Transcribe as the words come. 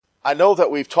I know that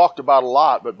we've talked about a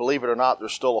lot, but believe it or not,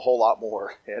 there's still a whole lot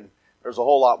more. And there's a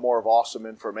whole lot more of awesome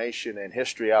information and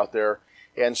history out there.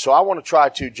 And so I want to try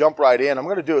to jump right in. I'm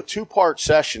going to do a two-part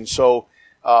session. So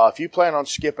if you plan on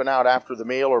skipping out after the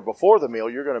meal or before the meal,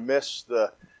 you're going to miss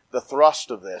the thrust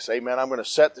of this. Amen. I'm going to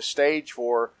set the stage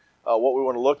for what we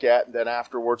want to look at. And then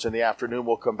afterwards in the afternoon,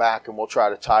 we'll come back and we'll try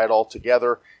to tie it all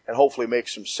together and hopefully make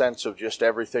some sense of just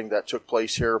everything that took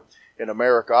place here in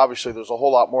America. Obviously, there's a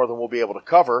whole lot more than we'll be able to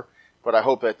cover, but I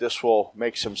hope that this will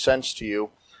make some sense to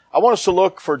you. I want us to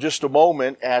look for just a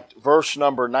moment at verse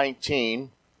number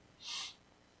 19,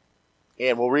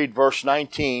 and we'll read verse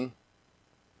 19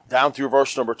 down through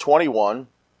verse number 21.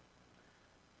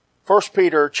 1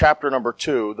 Peter chapter number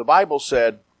 2, the Bible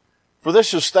said, "For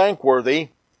this is thankworthy,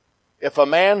 if a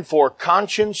man for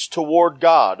conscience toward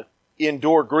God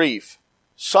endure grief,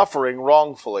 suffering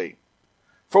wrongfully.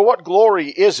 For what glory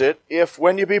is it, if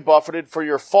when you be buffeted for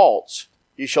your faults,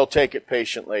 ye shall take it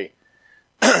patiently?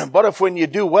 But if when you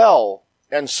do well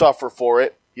and suffer for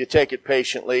it, you take it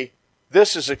patiently,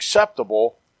 this is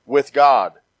acceptable with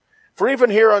God. For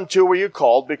even hereunto were you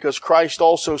called, because Christ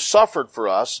also suffered for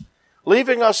us,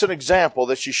 leaving us an example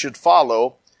that you should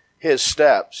follow his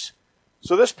steps."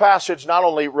 So this passage not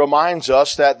only reminds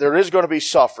us that there is going to be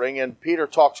suffering, and Peter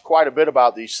talks quite a bit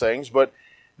about these things, but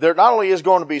there not only is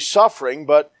going to be suffering,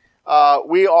 but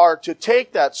we are to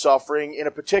take that suffering in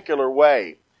a particular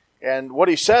way. And what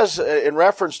he says in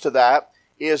reference to that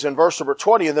is in verse number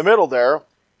 20, in the middle there,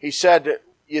 he said,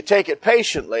 you take it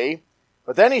patiently.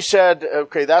 But then he said,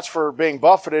 okay, that's for being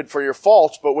buffeted for your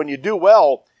faults, but when you do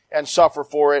well and suffer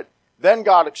for it, then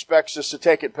God expects us to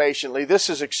take it patiently. This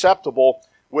is acceptable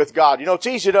with God. You know, it's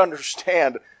easy to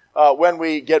understand when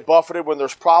we get buffeted, when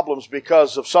there's problems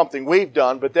because of something we've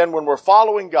done, but then when we're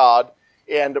following God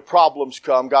and the problems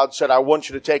come, God said, I want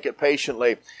you to take it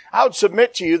patiently. I would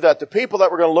submit to you that the people that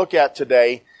we're going to look at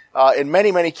today, in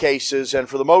many, many cases, and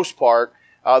for the most part,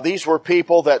 these were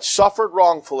people that suffered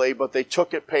wrongfully, but they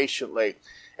took it patiently.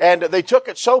 And they took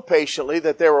it so patiently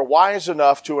that they were wise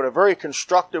enough to, in a very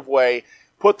constructive way,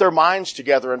 put their minds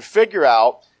together and figure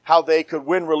out how they could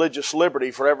win religious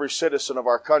liberty for every citizen of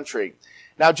our country.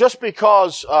 Now, just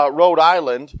because Rhode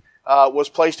Island was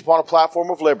placed upon a platform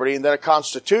of liberty and then a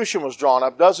constitution was drawn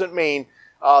up doesn't mean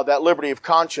that liberty of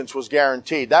conscience was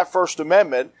guaranteed. That First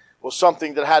Amendment was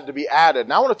something that had to be added.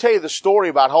 Now, I want to tell you the story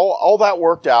about how all that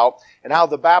worked out and how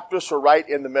the Baptists were right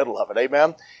in the middle of it.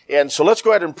 Amen? And so let's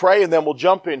go ahead and pray, and then we'll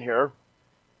jump in here.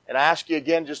 And I ask you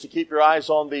again just to keep your eyes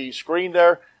on the screen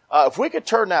there. If we could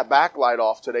turn that backlight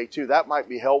off today, too, that might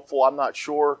be helpful. I'm not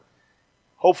sure.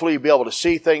 Hopefully you'll be able to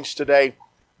see things today.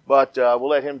 But we'll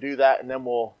let him do that, and then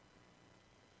we'll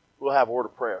have a word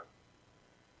of prayer.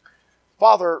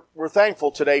 Father, we're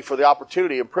thankful today for the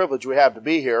opportunity and privilege we have to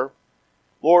be here.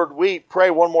 Lord, we pray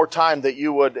one more time that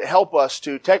you would help us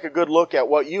to take a good look at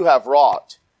what you have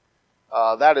wrought.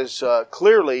 That is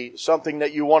clearly something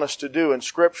that you want us to do in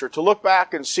Scripture, to look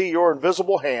back and see your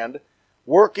invisible hand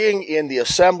working in the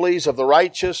assemblies of the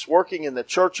righteous, working in the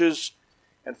churches.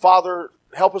 And Father,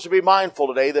 help us to be mindful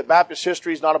today that Baptist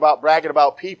history is not about bragging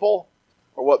about people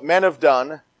or what men have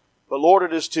done, but Lord,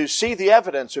 it is to see the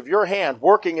evidence of your hand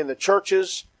working in the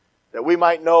churches, that we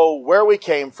might know where we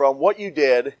came from, what you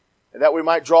did, and that we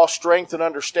might draw strength and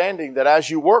understanding that as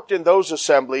you worked in those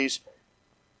assemblies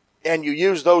and you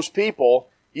use those people,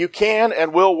 you can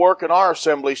and will work in our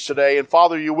assemblies today, and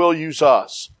Father, you will use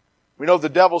us. We know the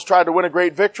devil's tried to win a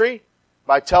great victory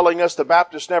by telling us the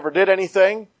Baptists never did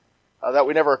anything, that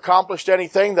we never accomplished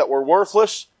anything, that we're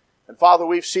worthless. And Father,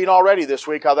 we've seen already this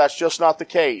week how that's just not the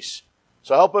case.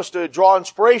 So help us to draw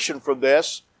inspiration from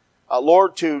this,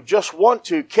 Lord, to just want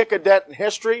to kick a dent in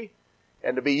history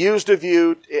and to be used of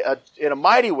you in a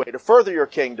mighty way to further your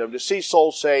kingdom, to see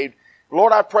souls saved.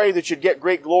 Lord, I pray that you'd get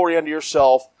great glory unto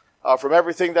yourself from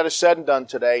everything that is said and done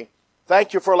today.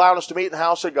 Thank you for allowing us to meet in the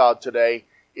house of God today.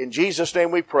 In Jesus'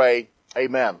 name we pray.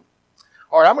 Amen.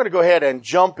 All right, I'm going to go ahead and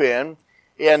jump in.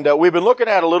 And we've been looking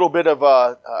at a little bit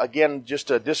of, again, just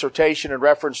a dissertation in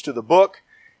reference to the book.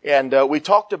 And we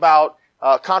talked about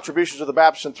contributions of the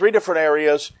Baptists in 3 different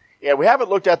areas. And we haven't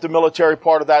looked at the military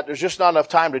part of that. There's just not enough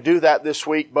time to do that this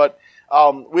week. But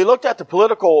we looked at the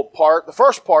political part. The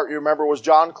first part, you remember, was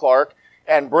John Clark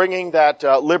and bringing that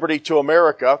liberty to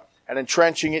America and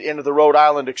entrenching it into the Rhode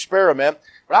Island experiment.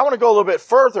 But I want to go a little bit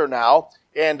further now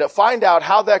and find out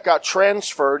how that got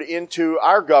transferred into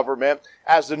our government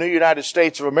as the new United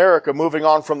States of America, moving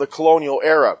on from the colonial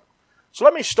era. So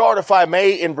let me start, if I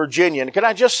may, in Virginia. And can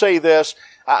I just say this?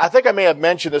 I think I may have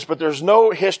mentioned this, but there's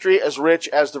no history as rich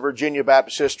as the Virginia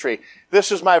Baptist history.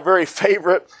 This is my very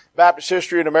favorite Baptist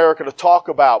history in America to talk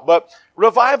about. But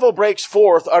revival breaks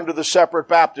forth under the separate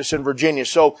Baptists in Virginia.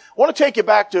 So I want to take you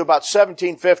back to about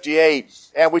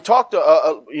 1758, and we talked,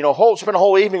 spent a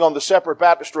whole evening on the separate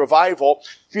Baptist revival.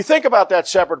 If you think about that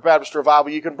separate Baptist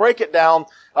revival, you can break it down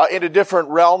into different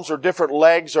realms or different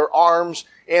legs or arms.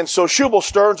 And so Shubal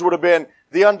Stearns would have been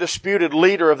the undisputed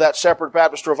leader of that separate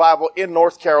Baptist revival in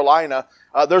North Carolina.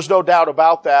 There's no doubt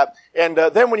about that. And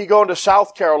then when you go into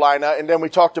South Carolina, and then we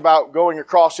talked about going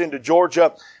across into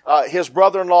Georgia, his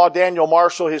brother-in-law, Daniel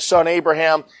Marshall, his son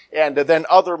Abraham, and then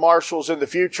other Marshalls in the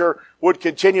future would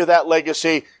continue that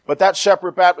legacy. But that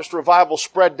separate Baptist revival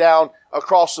spread down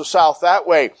across the South that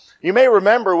way. You may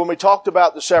remember when we talked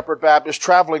about the separate Baptists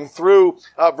traveling through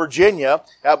Virginia,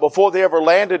 before they ever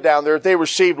landed down there, they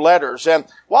received letters. And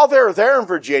while they were there in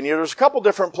Virginia, there's a couple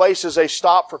different places they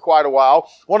stopped for quite a while.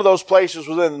 One of those places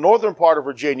was in the northern part of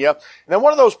Virginia. And then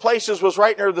one of those places was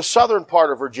right near the southern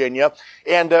part of Virginia.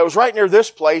 And it was right near this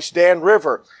place, Dan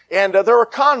River. And there were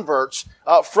converts.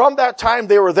 From that time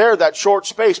they were there, that short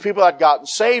space, people had gotten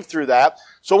saved through that.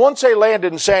 So once they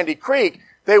landed in Sandy Creek,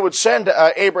 they would send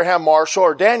Abraham Marshall,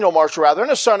 or Daniel Marshall rather, and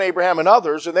his son Abraham and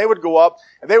others, and they would go up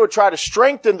and they would try to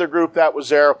strengthen the group that was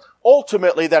there,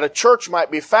 ultimately that a church might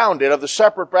be founded of the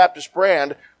separate Baptist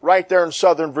brand right there in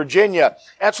southern Virginia.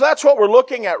 And so that's what we're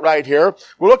looking at right here.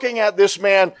 We're looking at this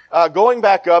man going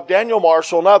back up, Daniel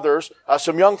Marshall and others,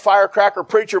 some young firecracker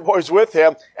preacher boys with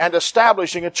him, and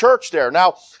establishing a church there.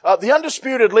 Now, the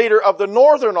undisputed leader of the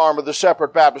northern arm of the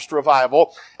separate Baptist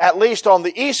revival, at least on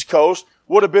the East Coast,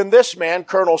 would have been this man,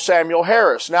 Colonel Samuel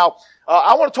Harris. Now,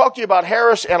 I want to talk to you about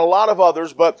Harris and a lot of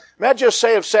others, but may I just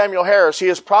say of Samuel Harris, he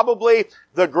is probably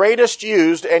the greatest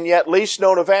used and yet least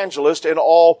known evangelist in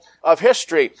all of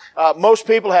history. Most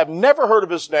people have never heard of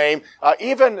his name.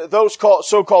 Even those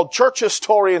so-called church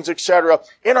historians, etc.,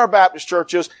 in our Baptist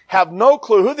churches have no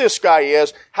clue who this guy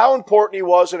is, how important he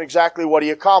was, and exactly what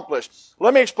he accomplished.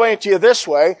 Let me explain it to you this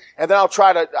way, and then I'll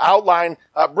try to outline,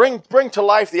 bring to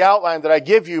life the outline that I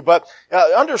give you. But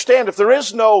understand, if there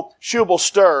is no Shubal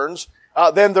Stearns,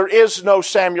 then there is no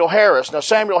Samuel Harris. Now,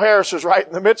 Samuel Harris is right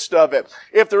in the midst of it.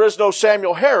 If there is no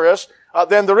Samuel Harris,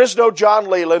 then there is no John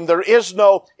Leland, there is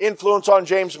no influence on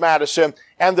James Madison,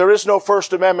 and there is no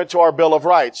First Amendment to our Bill of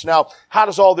Rights. Now, how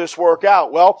does all this work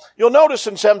out? Well, you'll notice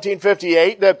in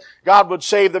 1758 that God would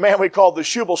save the man we called the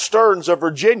Shubal Stearns of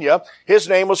Virginia. His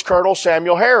name was Colonel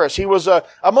Samuel Harris. He was a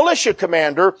militia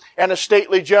commander and a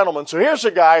stately gentleman. So here's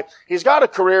a guy, he's got a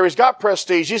career, he's got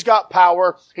prestige, he's got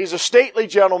power, he's a stately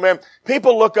gentleman.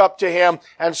 People look up to him.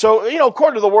 And so,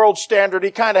 according to the world standard, he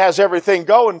kind of has everything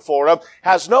going for him,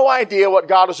 has no idea what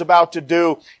God is about to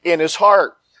do in his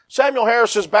heart. Samuel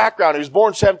Harris's background, he was born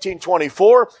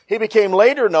 1724. He became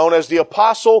later known as the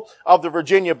Apostle of the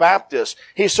Virginia Baptists.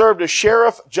 He served as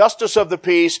sheriff, justice of the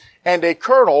peace, and a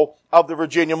colonel of the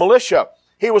Virginia militia.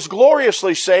 He was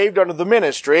gloriously saved under the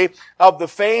ministry of the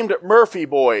famed Murphy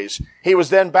boys. He was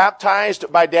then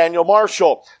baptized by Daniel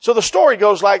Marshall. So the story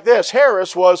goes like this.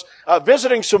 Harris was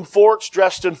visiting some forts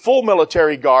dressed in full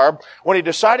military garb when he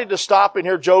decided to stop and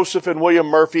hear Joseph and William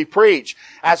Murphy preach.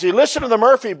 As he listened to the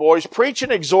Murphy boys preach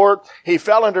and exhort, he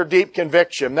fell under deep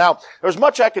conviction. Now, there's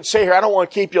much I could say here. I don't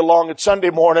want to keep you long. It's Sunday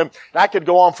morning, and I could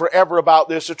go on forever about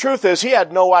this. The truth is, he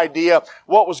had no idea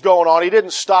what was going on. He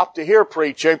didn't stop to hear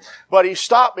preaching, but he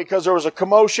stopped because there was a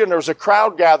commotion, there was a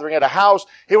crowd gathering at a house.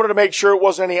 He wanted to make sure it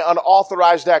wasn't any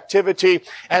unauthorized activity.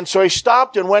 And so he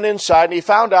stopped and went inside, and he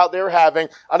found out they were having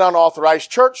an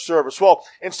unauthorized church service. Well,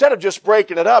 instead of just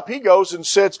breaking it up, he goes and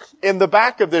sits in the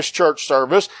back of this church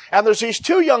service. And there's these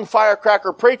two young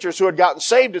firecracker preachers who had gotten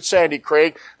saved at Sandy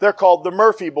Creek. They're called the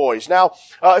Murphy boys. Now,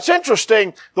 it's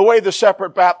interesting the way the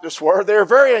separate Baptists were. They're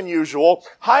very unusual,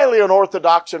 highly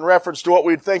unorthodox in reference to what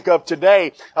we'd think of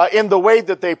today in the way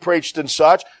that they preached and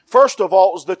such. First of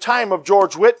all, it was the time of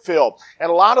George Whitefield. And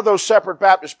a lot of those separate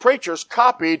Baptist preachers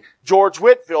copied George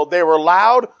Whitefield. They were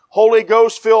loud, Holy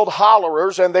Ghost-filled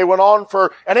hollerers, and they went on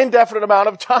for an indefinite amount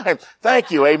of time.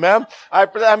 Thank you, amen.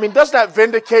 I mean, doesn't that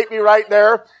vindicate me right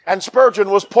there? And Spurgeon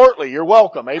was portly. You're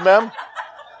welcome, amen.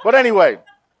 But anyway,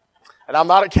 and I'm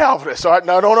not a Calvinist, all right?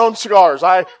 No, I don't own cigars.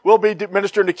 I will be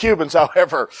ministering to Cubans,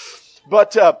 however.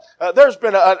 But there's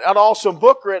been an awesome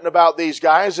book written about these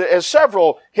guys. There's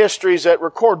several histories that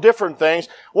record different things.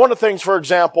 One of the things, for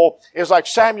example, is like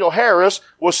Samuel Harris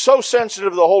was so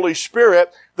sensitive to the Holy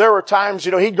Spirit. There were times,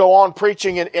 he'd go on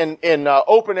preaching in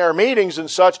open air meetings and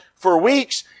such for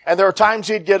weeks. And there were times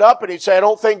he'd get up and he'd say, I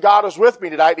don't think God is with me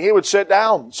tonight. And he would sit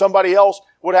down. Somebody else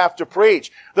would have to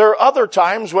preach. There are other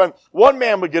times when one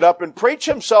man would get up and preach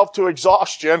himself to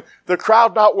exhaustion, the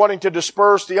crowd not wanting to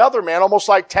disperse the other man, almost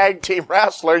like tag team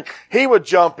wrestling. He would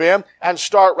jump in and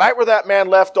start right where that man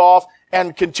left off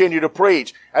and continue to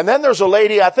preach. And then there's a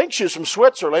lady, I think she's from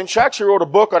Switzerland. She actually wrote a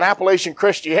book on Appalachian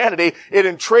Christianity. It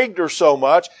intrigued her so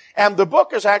much. And the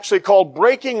book is actually called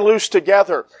Breaking Loose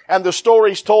Together. And the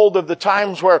story's told of the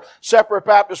times where separate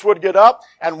Baptists would get up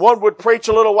and one would preach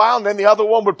a little while and then the other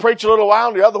one would preach a little while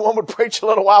and the other one would preach a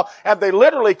little while. And they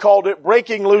literally called it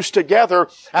Breaking Loose Together,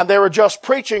 and they were just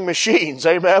preaching machines.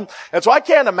 Amen. And so I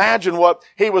can't imagine what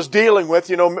he was dealing with.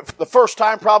 You know, the first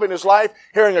time probably in his life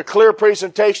hearing a clear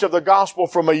presentation of the gospel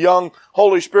from a young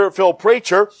Holy Spirit-filled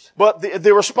preacher. But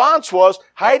the response was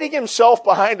hiding himself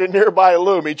behind a nearby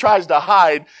loom. He tries to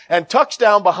hide and tucks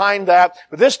down behind that,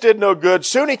 but this did no good.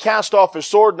 Soon he cast off his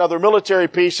sword and other military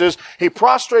pieces. He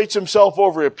prostrates himself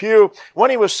over a pew. When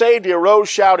he was saved, he arose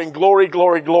shouting, "Glory,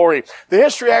 glory, glory." The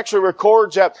history actually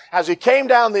records that as he came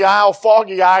down the aisle,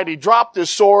 foggy-eyed, he dropped his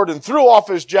sword and threw off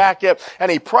his jacket,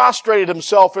 and he prostrated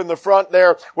himself in the front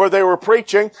there where they were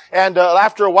preaching. And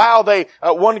after a while,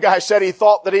 one guy said he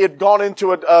thought that he had gone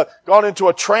into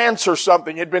a trance or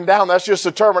something. He'd been down. That's just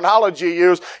the terminology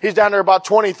used. He's down there about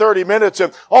 20, 30 minutes,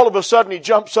 and all of a sudden he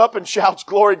jumps up and shouts,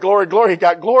 "Glory, glory, glory." He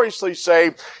got gloriously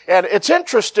saved. And it's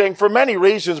interesting for many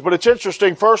reasons, but it's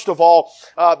interesting first of all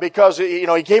because he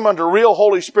came under real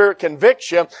Holy Spirit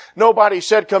conviction. Nobody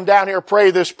said, "Come down here,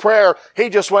 pray this prayer." He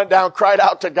just went down, cried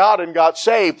out to God, and got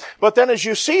saved. But then as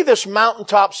you see this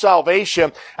mountaintop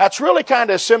salvation, that's really kind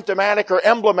of symptomatic or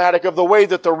emblematic of the way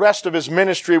that the rest of his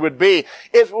ministry would be.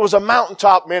 It was a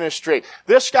mountaintop ministry.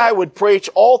 This guy would preach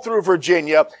all through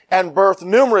Virginia and birth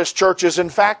numerous churches. In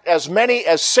fact, as many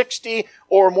as 60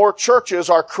 or more churches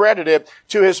are credited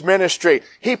to his ministry.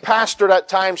 He pastored at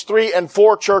times 3 and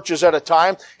 4 churches at a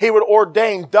time. He would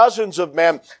ordain dozens of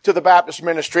men to the Baptist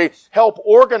ministry, help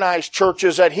organize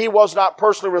churches that he was not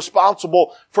personally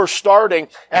responsible for starting.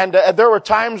 And there were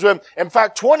times when, in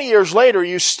fact, 20 years later,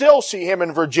 you still see him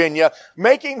in Virginia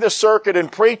making the circuit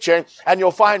and preaching, and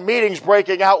you'll find meetings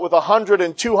breaking out with 100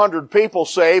 and 200 people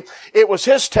saved. It was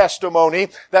his testimony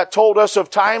that told us of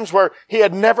times where he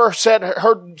had never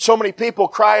heard so many people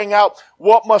crying out,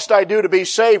 "What must I do to be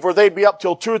saved?" Where they'd be up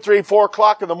till 2, 3, 4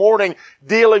 o'clock in the morning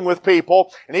dealing with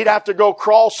people, and he'd have to go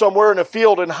crawl somewhere in a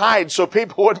field and hide so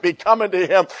people wouldn't be coming to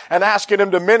him and asking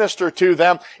him to minister to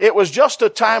them. It was just a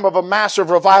time of a massive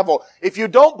revival. If you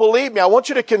don't believe me, I want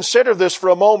you to consider this for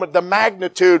a moment, the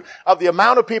magnitude of the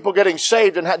amount of people getting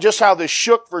saved and just how this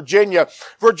shook Virginia.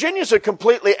 Virginia's a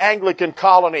completely Anglican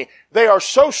colony. They are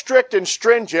so strict and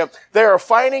stringent. They are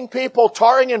fining people,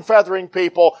 tarring and feathering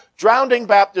people, drowning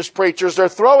Baptist preachers. They're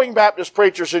throwing Baptist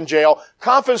preachers in jail,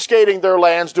 confiscating their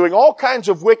lands, doing all kinds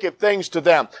of wicked things to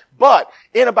them. But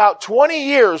in about 20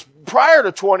 years, prior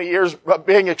to 20 years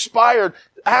being expired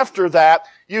after that,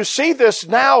 you see this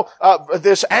now,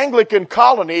 this Anglican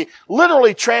colony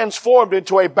literally transformed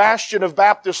into a bastion of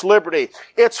Baptist liberty.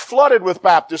 It's flooded with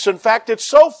Baptists. In fact, it's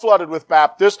so flooded with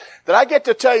Baptists that I get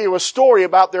to tell you a story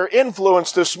about their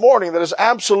influence this morning that is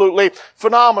absolutely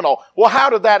phenomenal. Well, how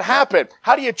did that happen?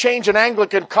 How do you change an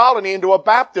Anglican colony into a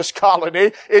Baptist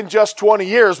colony in just 20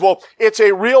 years? Well, it's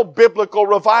a real biblical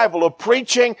revival of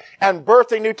preaching and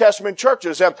birthing New Testament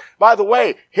churches. And by the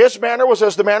way, his manner was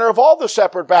as the manner of all the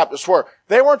separate Baptists were.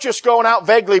 They weren't just going out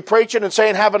vaguely preaching and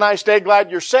saying, "Have a nice day, glad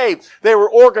you're saved." They were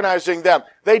organizing them.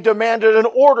 They demanded an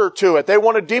order to it. They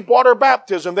wanted deep water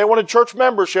baptism. They wanted church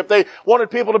membership. They wanted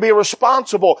people to be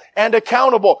responsible and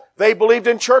accountable. They believed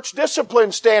in church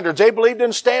discipline standards. They believed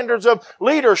in standards of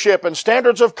leadership and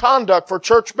standards of conduct for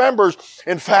church members.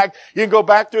 In fact, you can go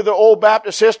back through the old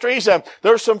Baptist histories and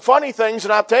there's some funny things.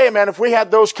 And I'll tell you, man, if we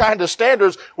had those kind of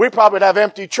standards, we probably would have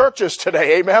empty churches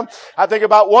today. Amen. I think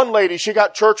about one lady. She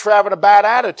got church for having a bad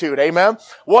attitude. Amen.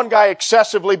 One guy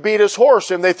excessively beat his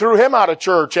horse and they threw him out of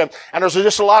church. And there's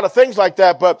just a lot of things like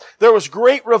that. But there was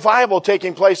great revival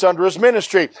taking place under his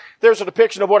ministry. There's a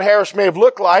depiction of what Harris may have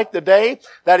looked like the day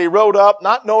that he rode up,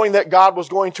 not knowing that God was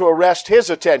going to arrest his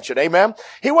attention. Amen.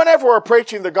 He went everywhere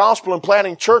preaching the gospel and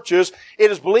planting churches.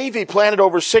 It is believed he planted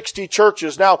over 60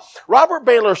 churches. Now, Robert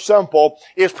Baylor Semple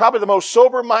is probably the most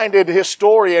sober-minded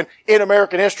historian in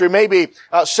American history, maybe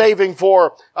saving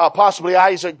for possibly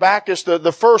Isaac Backus,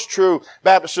 the first true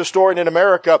Baptist historian in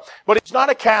America. But he's not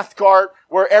a Cathcart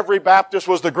where every Baptist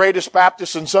was the greatest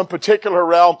Baptist in some particular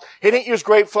realm. He didn't use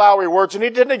great flowery words, and he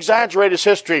didn't exaggerate his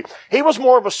history. He was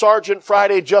more of a Sergeant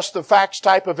Friday, just the facts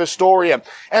type of historian.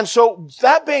 And so,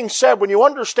 that being said, when you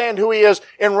understand who he is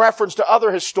in reference to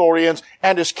other historians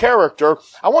and his character,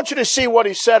 I want you to see what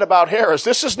he said about Harris.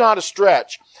 This is not a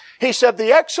stretch. He said,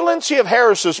 "The excellency of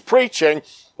Harris's preaching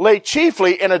lay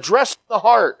chiefly in addressing the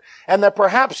heart, and that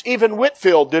perhaps even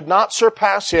Whitefield did not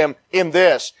surpass him in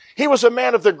this. He was a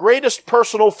man of the greatest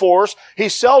personal force. He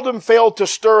seldom failed to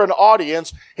stir an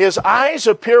audience, his eyes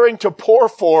appearing to pour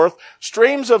forth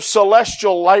streams of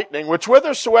celestial lightning, which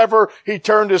whithersoever he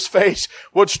turned his face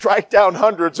would strike down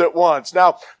hundreds at once.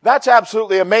 Now, that's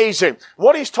absolutely amazing.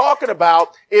 What he's talking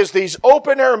about is these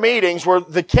open-air meetings where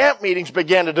the camp meetings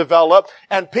began to develop,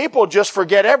 and people just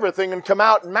forget everything and come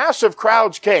out, and massive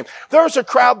crowds came. There was a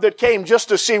crowd that came just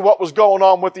to see what was going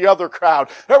on with the other crowd.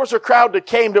 There was a crowd that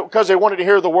came because they wanted to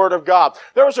hear the Word of God.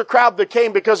 There was a crowd that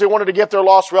came because they wanted to get their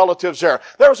lost relatives there.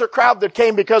 There was a crowd that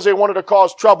came because they wanted to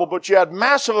cause trouble, but you had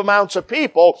massive amounts of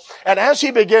people, and as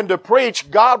he began to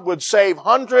preach, God would save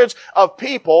hundreds of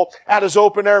people at his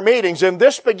open-air meetings, and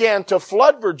this began to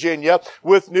flood Virginia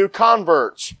with new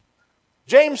converts.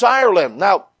 James Ireland.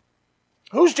 Now,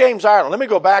 who's James Ireland? Let me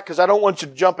go back because I don't want you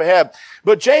to jump ahead.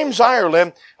 But James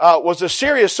Ireland was a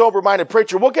serious, sober-minded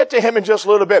preacher. We'll get to him in just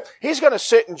a little bit. He's going to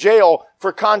sit in jail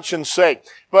for conscience sake.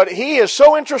 But he is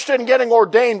so interested in getting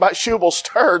ordained by Shubal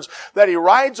Sturge that he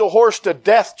rides a horse to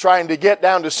death trying to get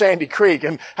down to Sandy Creek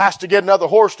and has to get another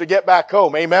horse to get back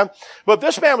home. Amen? But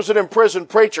this man was an imprisoned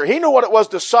preacher. He knew what it was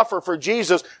to suffer for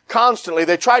Jesus constantly.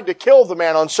 They tried to kill the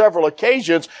man on several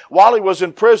occasions while he was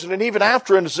in prison and even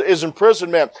after his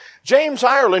imprisonment. James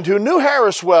Ireland, who knew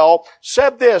Harris well,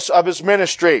 said this of his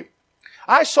ministry.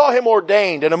 I saw him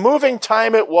ordained, and a moving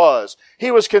time it was.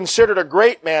 He was considered a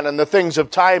great man in the things of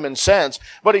time and sense,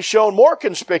 but he shone more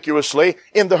conspicuously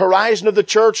in the horizon of the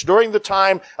church during the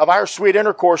time of our sweet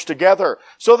intercourse together,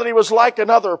 so that he was like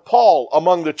another Paul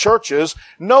among the churches,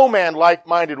 no man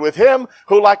like-minded with him,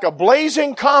 who like a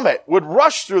blazing comet would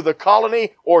rush through the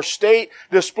colony or state,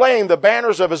 displaying the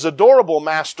banners of his adorable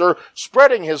master,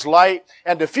 spreading his light,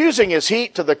 and diffusing his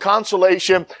heat to the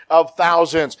consolation of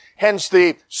thousands. Hence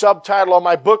the subtitle on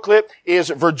my booklet is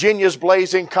Virginia's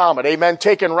Blazing Comet. Amen.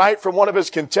 Taken right from one of his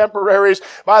contemporaries.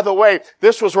 By the way,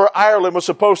 this was where Ireland was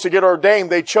supposed to get ordained.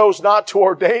 They chose not to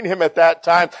ordain him at that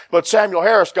time, but Samuel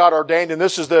Harris got ordained, and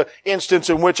this is the instance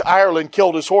in which Ireland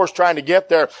killed his horse trying to get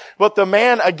there. But the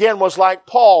man, again, was like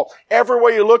Paul.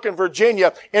 Everywhere you look in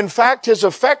Virginia, in fact, his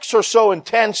effects are so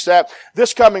intense that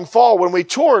this coming fall, when we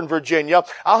tour in Virginia,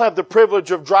 I'll have the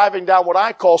privilege of driving down what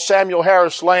I call Samuel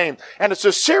Harris Lane. And it's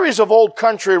a series of old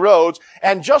country roads,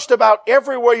 and just about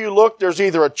everywhere you look, there's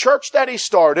either a church that he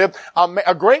started,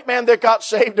 a great man that got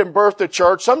saved and birthed a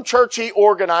church, some church he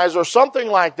organized, or something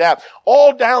like that.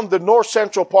 All down the north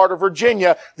central part of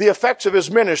Virginia, the effects of his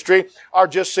ministry are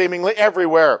just seemingly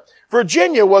everywhere.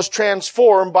 Virginia was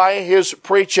transformed by his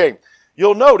preaching.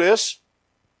 You'll notice,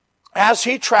 as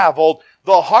he traveled,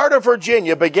 the heart of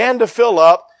Virginia began to fill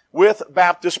up with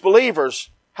Baptist believers.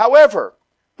 However,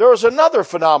 there was another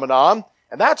phenomenon,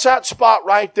 and that's that spot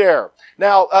right there.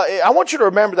 Now, I want you to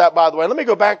remember that, by the way. Let me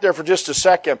go back there for just a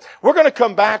second. We're going to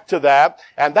come back to that,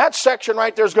 and that section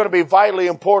right there is going to be vitally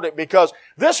important because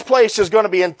this place is going to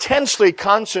be intensely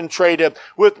concentrated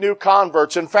with new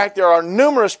converts. In fact, there are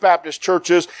numerous Baptist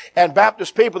churches and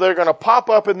Baptist people that are going to pop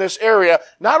up in this area,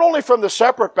 not only from the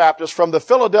separate Baptists, from the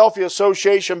Philadelphia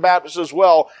Association Baptists as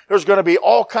well. There's going to be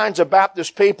all kinds of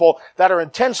Baptist people that are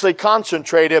intensely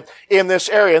concentrated in this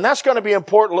area, and that's going to be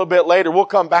important a little bit later. We'll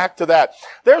come back to that.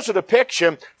 There's a depiction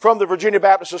from the Virginia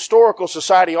Baptist Historical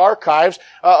Society archives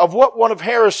of what one of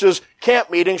Harris's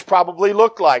camp meetings probably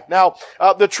looked like. Now,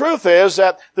 the truth is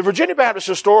that the Virginia Baptist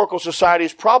Historical Society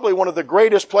is probably one of the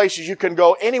greatest places you can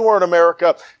go anywhere in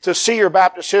America to see your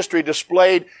Baptist history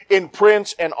displayed in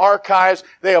prints and archives.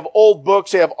 They have old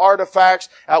books. They have artifacts.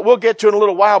 We'll get to it in a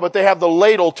little while, but they have the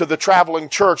ladle to the traveling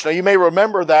church. Now, you may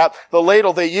remember that. The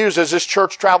ladle they use as this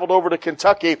church traveled over to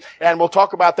Kentucky, and we'll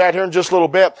talk about that here in just a little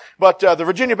bit. But the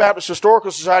Virginia Baptist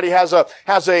Historical Society has a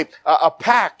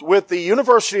pact with the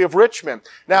University of Richmond.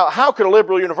 Now, how could a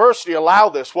liberal university allow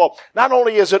this? Well, not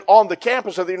only is it on the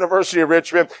campus of the University of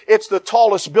Richmond, it's the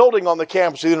tallest building on the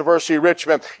campus of the University of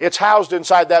Richmond. It's housed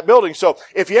inside that building. So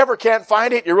if you ever can't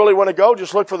find it, you really want to go,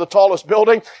 just look for the tallest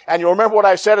building, and you'll remember what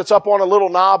I said, it's up on a little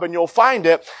knob and you'll find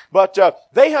it. But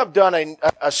they have done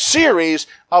a series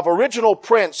of original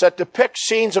prints that depict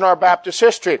scenes in our Baptist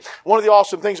history. One of the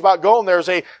awesome things about going there is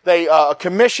they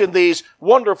commission these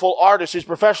wonderful artists, these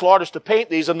professional artists, to paint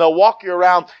these, and they'll walk you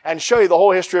around and show you the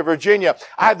whole history of Virginia.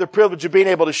 I have the privilege of being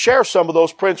able to share some of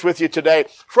those prints with you today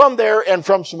from there and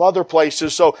from some other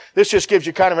places. So this just gives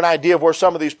you kind of an idea of where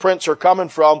some of these prints are coming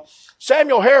from.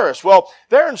 Samuel Harris. Well,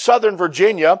 they're in southern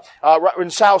Virginia, in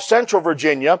south central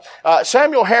Virginia.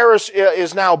 Samuel Harris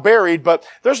is now buried, but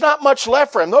there's not much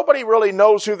left for him. Nobody really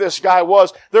knows who this guy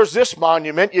was. There's this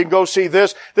monument. You can go see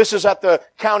this. This is at the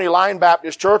County Line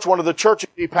Baptist Church, one of the churches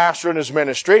he pastored in his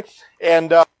ministry.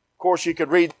 And, of course, you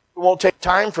could read. It won't take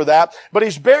time for that. But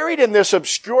he's buried in this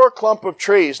obscure clump of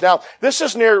trees. Now, this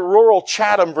is near rural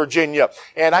Chatham, Virginia.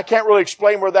 And I can't really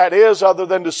explain where that is other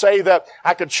than to say that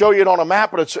I could show you it on a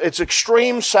map, but it's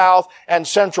extreme south and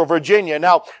central Virginia.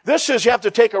 Now, this is, you have to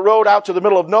take a road out to the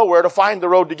middle of nowhere to find the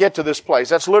road to get to this place.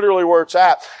 That's literally where it's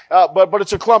at. But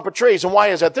it's a clump of trees. And why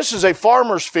is that? This is a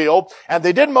farmer's field, and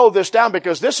they did mow this down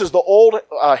because this is the old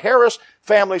Harris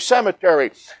family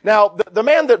cemetery. Now, the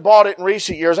man that bought it in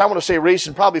recent years, I want to say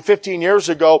recent, probably 15 years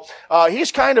ago,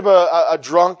 he's kind of a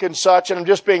drunk and such, and I'm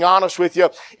just being honest with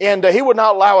you, and he would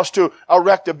not allow us to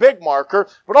erect a big marker,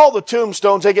 but all the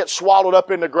tombstones, they get swallowed up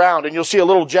in the ground, and you'll see a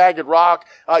little jagged rock.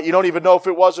 You don't even know if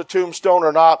it was a tombstone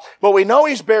or not, but we know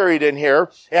he's buried in here,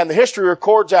 and the history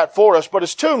records that for us, but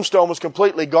his tombstone was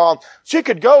completely gone. So you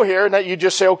could go here, and you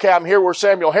just say, okay, I'm here where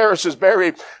Samuel Harris is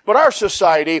buried, but our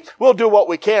society will do what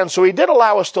we can. So he did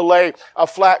allow us to lay a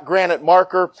flat granite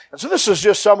marker. And so this is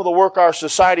just some of the work our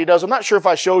society does. I'm not sure if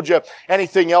I showed you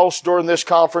anything else during this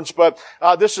conference, but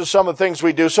this is some of the things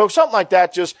we do. So something like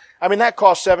that that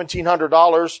costs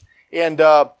 $1,700.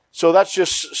 And so that's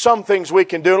just some things we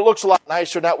can do. It looks a lot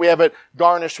nicer now. We have it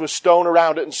garnished with stone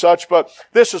around it and such, but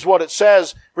this is what it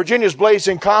says. Virginia's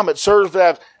Blazing Comet served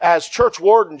as church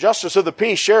warden, justice of the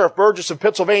peace, sheriff, burgess of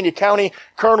Pittsylvania County,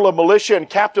 colonel of militia, and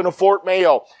captain of Fort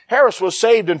Mayo. Harris was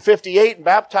saved in 58 and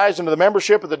baptized into the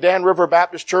membership of the Dan River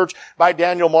Baptist Church by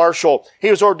Daniel Marshall. He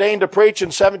was ordained to preach in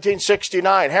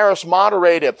 1769. Harris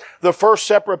moderated the first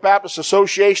separate Baptist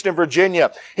association in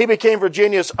Virginia. He became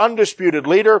Virginia's undisputed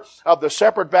leader of the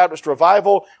separate Baptist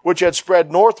revival, which had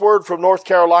spread northward from North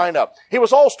Carolina. He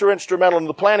was also instrumental in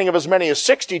the planting of as many as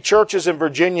 60 churches in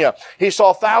Virginia. He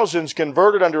saw thousands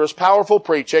converted under his powerful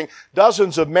preaching.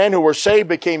 Dozens of men who were saved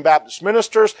became Baptist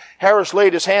ministers. Harris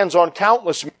laid his hands on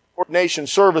countless ordination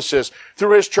services.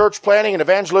 Through his church planting and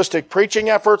evangelistic preaching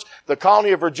efforts, the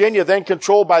colony of Virginia, then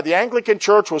controlled by the Anglican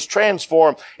Church, was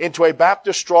transformed into a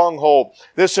Baptist stronghold.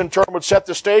 This in turn would set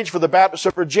the stage for the Baptists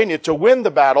of Virginia to win the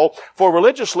battle for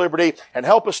religious liberty and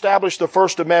help establish the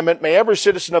First Amendment. May every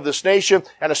citizen of this nation,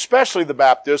 and especially the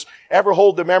Baptists, ever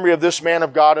hold the memory of this man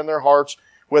of God in their hearts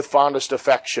with fondest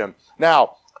affection.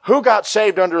 Now, who got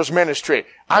saved under his ministry?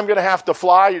 I'm going to have to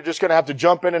fly. You're just going to have to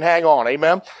jump in and hang on.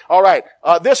 Amen? All right.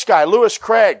 This guy, Lewis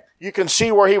Craig, you can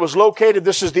see where he was located.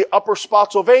 This is the Upper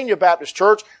Spotsylvania Baptist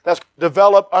Church that's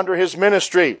developed under his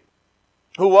ministry.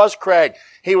 Who was Craig?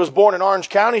 He was born in Orange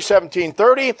County,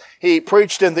 1730. He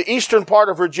preached in the eastern part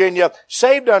of Virginia,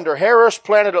 saved under Harris,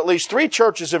 planted at least 3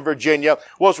 churches in Virginia,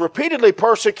 was repeatedly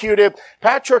persecuted.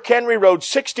 Patrick Henry rode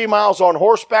 60 miles on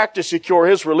horseback to secure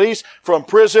his release from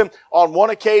prison. On one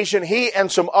occasion, he and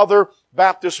some other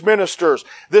Baptist ministers.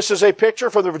 This is a picture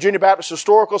from the Virginia Baptist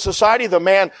Historical Society. The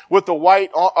man with the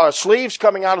white sleeves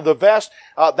coming out of the vest,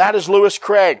 that is Lewis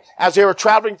Craig. As they were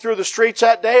traveling through the streets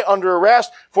that day under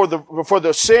arrest for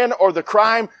the sin or the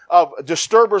crime of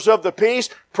disturbers of the peace,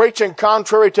 preaching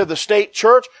contrary to the state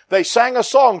church, they sang a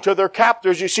song to their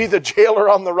captors. You see the jailer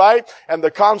on the right and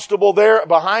the constable there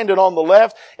behind and on the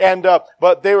left.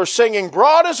 But they were singing,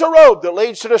 "Broad is a road that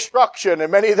leads to destruction,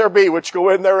 and many there be which go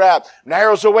in thereat.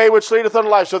 Narrow's the way which leadeth unto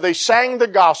life." So they sang the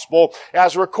gospel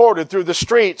as recorded through the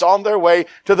streets on their way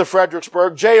to the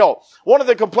Fredericksburg jail. One of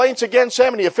the complaints against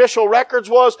them in the official records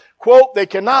was, quote, "They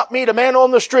cannot meet a man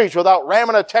on the streets without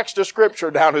ramming a text of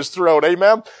scripture down his throat."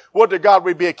 Amen? Would to God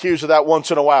we'd be accused of that once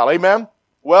in a while. Amen?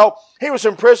 Well, he was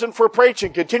in prison for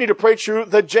preaching, continued to preach through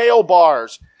the jail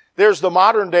bars. There's the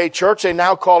modern day church. They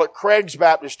now call it Craig's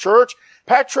Baptist Church.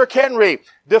 Patrick Henry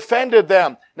defended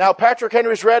them. Now, Patrick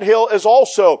Henry's Red Hill is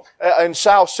also in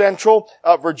South Central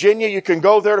Virginia. You can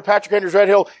go there to Patrick Henry's Red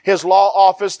Hill. His law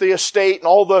office, the estate, and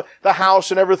all the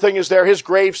house and everything is there. His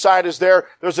gravesite is there.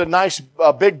 There's a nice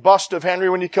big bust of Henry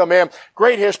when you come in.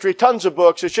 Great history, tons of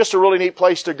books. It's just a really neat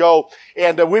place to go.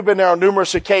 And we've been there on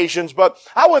numerous occasions. But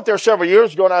I went there several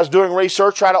years ago and I was doing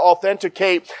research, trying to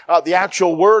authenticate the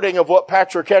actual wording of what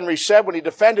Patrick Henry said when he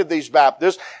defended these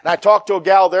Baptists. And I talked to a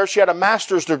gal there. She had a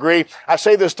master's degree. I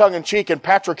say this tongue-in-cheek in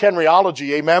Patrick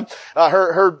Henryology, amen.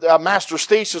 Her master's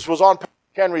thesis was on Patrick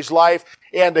Henry's life,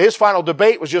 and his final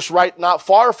debate was just right not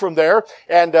far from there.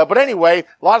 But anyway,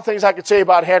 a lot of things I could say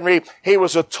about Henry. He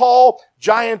was a tall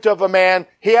giant of a man.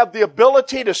 He had the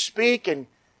ability to speak and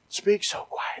speak so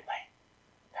quietly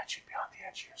that you'd be on the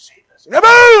edge of your seat listening. And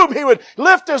boom! He would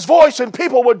lift his voice and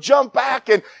people would jump back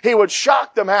and he would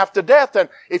shock them half to death. And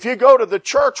if you go to the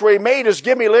church where he made his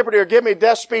Give Me Liberty or Give Me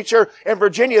Death speech here in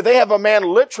Virginia, they have a man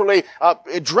literally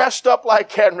dressed up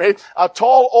like Henry, a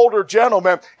tall older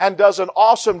gentleman, and does an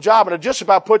awesome job. And it just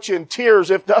about puts you in tears,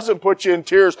 if it doesn't put you in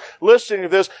tears, listening to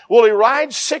this. Well, he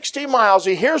rides 60 miles.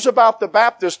 He hears about the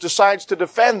Baptists, decides to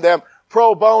defend them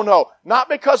pro bono. Not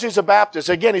because he's a Baptist.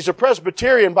 Again, he's a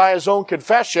Presbyterian by his own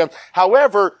confession.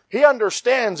 However, he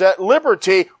understands that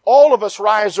liberty, all of us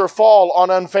rise or fall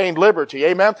on unfeigned liberty.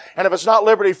 Amen? And if it's not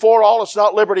liberty for all, it's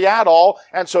not liberty at all.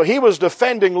 And so he was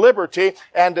defending liberty,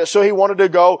 and so he wanted to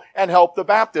go and help the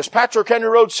Baptists. Patrick Henry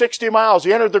rode 60 miles.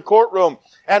 He entered the courtroom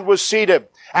and was seated.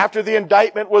 After the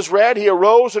indictment was read, he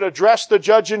arose and addressed the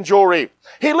judge and jury.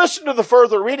 He listened to the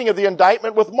further reading of the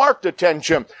indictment with marked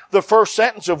attention. The first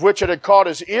sentence of which it had caught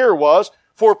his ear was,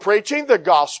 "For preaching the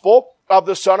gospel of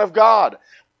the Son of God."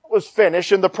 It was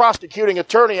finished, and the prosecuting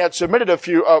attorney had submitted a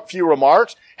few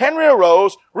remarks. Henry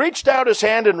arose, reached out his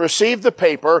hand and received the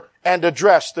paper and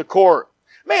addressed the court.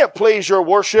 "May it please your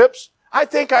worships, I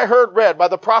think I heard read by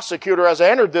the prosecutor as I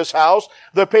entered this house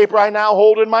the paper I now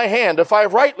hold in my hand. If I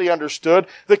have rightly understood,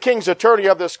 the king's attorney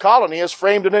of this colony has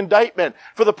framed an indictment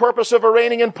for the purpose of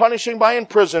arraigning and punishing by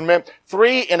imprisonment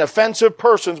 3 inoffensive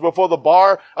persons before the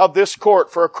bar of this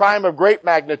court for a crime of great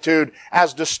magnitude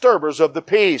as disturbers of the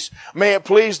peace. May it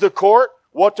please the court,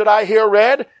 what did I hear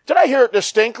read? Did I hear it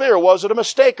distinctly, or was it a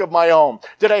mistake of my own?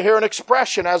 Did I hear an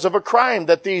expression as of a crime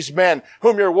that these men,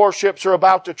 whom your worships are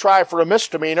about to try for a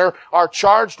misdemeanor, are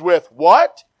charged with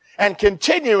what?" And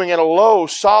continuing in a low,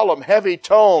 solemn, heavy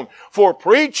tone, "For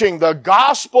preaching the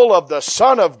gospel of the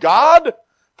Son of God?"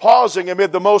 Pausing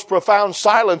amid the most profound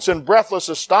silence and breathless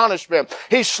astonishment,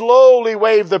 he slowly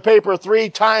waved the paper 3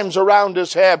 times around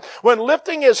his head. When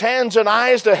lifting his hands and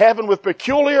eyes to heaven with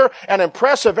peculiar and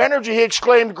impressive energy, he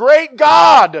exclaimed, "Great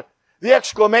God!" The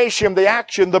exclamation, the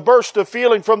action, the burst of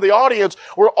feeling from the audience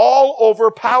were all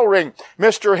overpowering.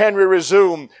 Mr. Henry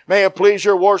resumed, "May it please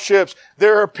your worships,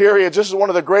 there are periods," this is one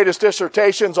of the greatest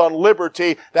dissertations on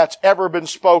liberty that's ever been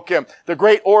spoken. The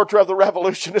great orator of the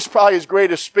Revolution is probably his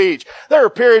greatest speech. "There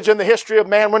are periods in the history of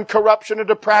man when corruption and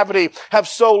depravity have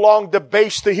so long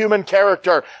debased the human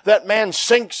character that man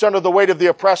sinks under the weight of the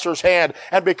oppressor's hand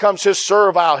and becomes his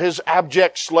servile, his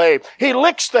abject slave. He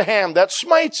licks the hand that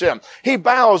smites him. He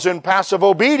bows in passive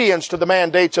obedience to the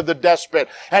mandates of the despot,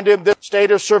 and in this state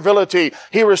of servility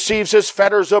he receives his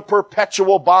fetters of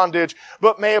perpetual bondage.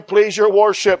 But may it please your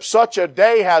worship, such a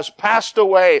day has passed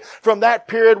away from that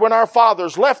period when our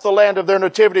fathers left the land of their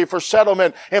nativity for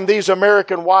settlement in these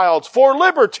American wilds, for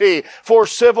liberty, for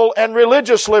civil and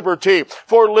religious liberty,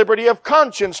 for liberty of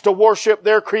conscience to worship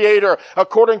their Creator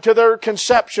according to their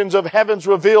conceptions of heaven's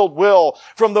revealed will.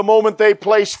 From the moment they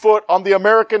placed foot on the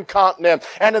American continent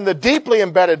and in the deeply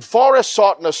embedded forest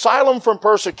sought an asylum from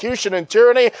persecution and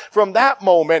tyranny, from that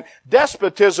moment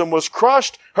despotism was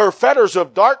crushed, her fetters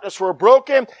of darkness were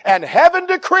broken, and heaven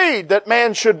decreed that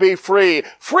man should be free,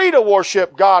 free to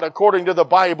worship God according to the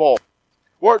Bible.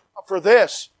 Were it not for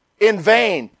this, in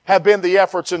vain have been the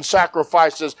efforts and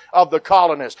sacrifices of the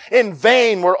colonists. In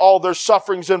vain were all their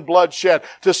sufferings and bloodshed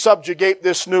to subjugate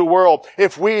this new world,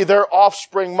 if we, their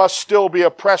offspring, must still be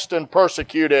oppressed and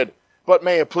persecuted. But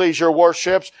may it please your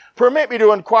worships, permit me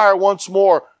to inquire once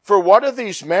more, for what are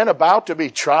these men about to be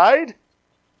tried?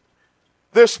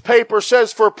 This paper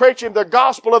says, for preaching the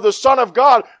gospel of the Son of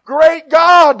God. Great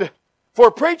God!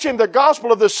 For preaching the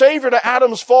gospel of the Savior to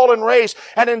Adam's fallen race.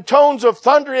 And in tones of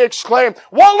thunder he exclaimed,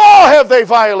 what law have they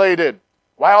violated?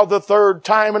 While the third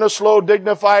time in a slow,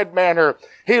 dignified manner,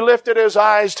 he lifted his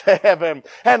eyes to heaven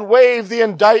and waved the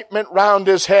indictment round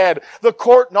his head. The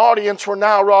court and audience were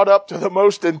now wrought up to the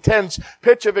most intense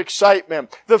pitch of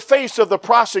excitement. The face of the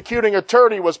prosecuting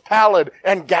attorney was pallid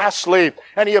and ghastly,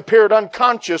 and he appeared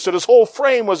unconscious, and his whole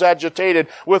frame was agitated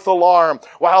with alarm,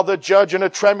 while the judge in a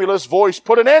tremulous voice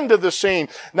put an end to the scene,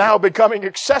 now becoming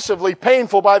excessively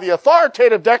painful by the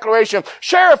authoritative declaration,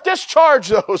 "Sheriff, discharge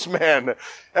those men."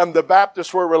 And the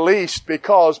Baptists were released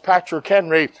because Patrick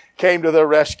Henry came to their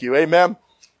rescue. Amen?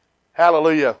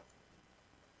 Hallelujah.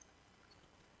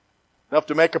 Enough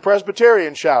to make a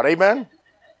Presbyterian shout. Amen?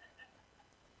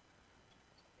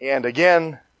 And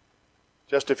again,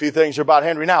 just a few things about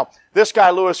Henry. Now, this guy,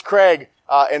 Lewis Craig,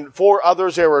 and 4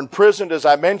 others, they were imprisoned, as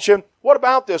I mentioned. What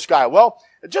about this guy? Well,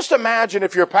 just imagine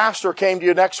if your pastor came to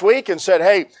you next week and said,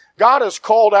 hey, God has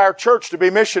called our church to be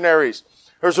missionaries.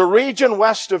 There's a region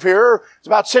west of here. It's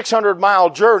about 600-mile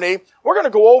journey. We're going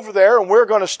to go over there and we're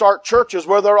going to start churches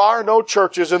where there are no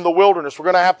churches in the wilderness. We're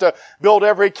going to have to build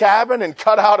every cabin and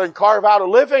cut out and carve out a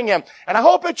living. And I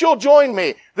hope that you'll join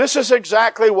me. This is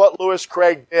exactly what Lewis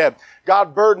Craig did.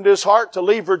 God burdened his heart to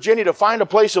leave Virginia to find a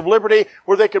place of liberty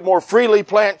where they could more freely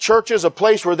plant churches, a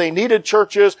place where they needed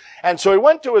churches. And so he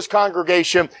went to his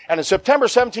congregation, and in September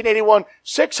 1781,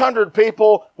 600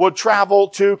 people would travel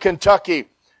to Kentucky.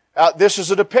 This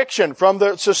is a depiction from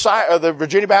the society, the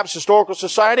Virginia Baptist Historical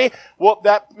Society, what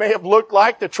that may have looked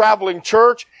like, the traveling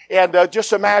church. And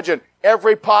just imagine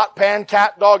every pot, pan,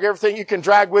 cat, dog, everything you can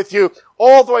drag with you,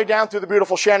 all the way down through the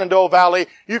beautiful Shenandoah Valley.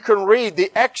 You can read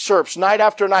the excerpts night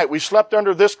after night. We slept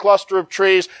under this cluster of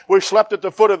trees. We slept at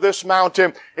the foot of this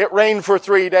mountain. It rained for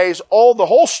 3 days. The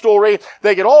whole story.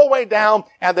 They get all the way down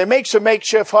and they make some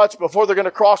makeshift huts before they're going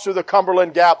to cross through the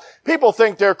Cumberland Gap. People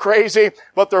think they're crazy,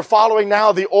 but they're following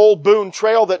now the old Boone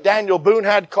Trail that Daniel Boone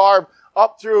had carved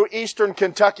up through eastern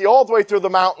Kentucky, all the way through the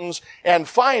mountains. And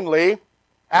finally,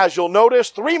 as you'll notice,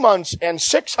 3 months and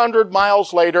 600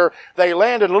 miles later, they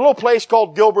land in a little place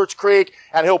called Gilbert's Creek,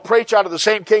 and he'll preach out of the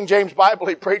same King James Bible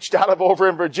he preached out of over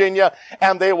in Virginia,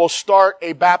 and they will start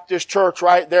a Baptist church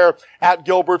right there at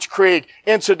Gilbert's Creek.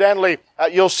 Incidentally,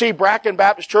 you'll see Bracken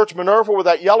Baptist Church, Minerva, where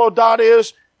that yellow dot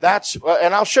is.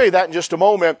 And I'll show you that in just a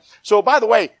moment. So, by the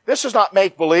way, this is not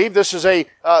make-believe. This is an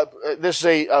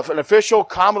official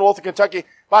Commonwealth of Kentucky.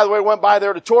 By the way, I went by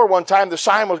there to tour one time. The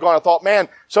sign was gone. I thought, man,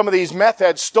 some of these meth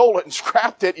heads stole it and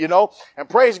scrapped it, And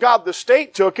praise God, the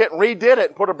state took it and redid it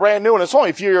and put a brand new one. It's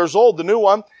only a few years old, the new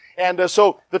one. And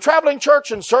so the traveling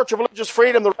church in search of religious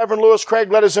freedom, the Reverend Lewis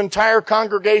Craig led his entire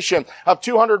congregation of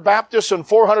 200 Baptists and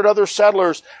 400 other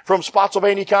settlers from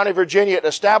Spotsylvania County, Virginia, and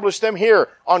established them here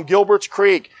on Gilbert's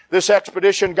Creek. This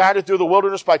expedition, guided through the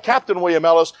wilderness by Captain William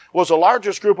Ellis, was the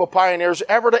largest group of pioneers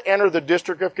ever to enter the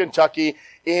District of Kentucky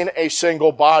in a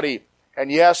single body. And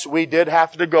yes, we did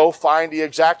have to go find the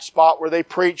exact spot where they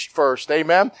preached first.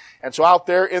 Amen. And so out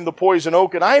there in the poison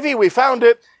oak and ivy, we found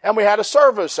it and we had a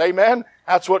service. Amen.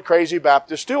 That's what crazy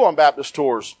Baptists do on Baptist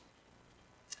tours.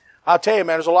 I'll tell you,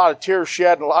 man, there's a lot of tears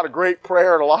shed and a lot of great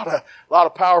prayer and a lot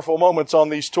of powerful moments on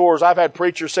these tours. I've had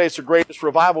preachers say it's the greatest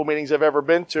revival meetings I've ever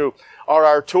been to are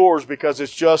our tours, because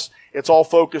it's all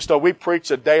focused on, we preach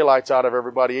the daylights out of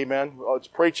everybody. Amen. It's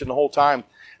preaching the whole time.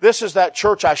 This is that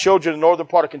church I showed you in the northern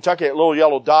part of Kentucky, that little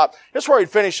yellow dot. This is where he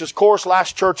finished his course,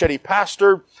 last church that he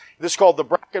pastored. This is called the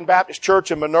Bracken Baptist Church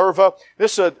in Minerva.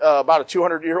 This is about a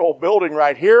 200-year-old building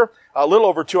right here. A little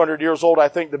over 200 years old, I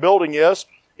think the building is.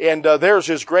 And there's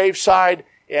his graveside,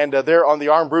 and there on the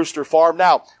Armbruster farm.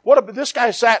 Now, this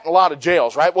guy sat in a lot of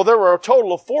jails, right? Well, there were a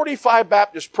total of 45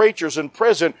 Baptist preachers in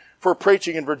prison for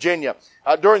preaching in Virginia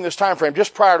during this time frame,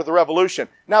 just prior to the Revolution.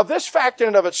 Now, this fact in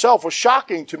and of itself was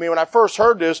shocking to me when I first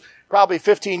heard this probably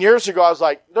 15 years ago. I was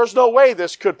like, there's no way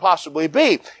this could possibly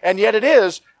be. And yet it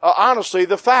is, honestly,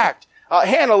 the fact.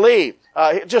 Hannah Lee,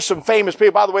 just some famous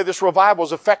people. By the way, this revival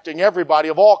is affecting everybody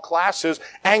of all classes.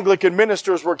 Anglican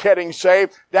ministers were getting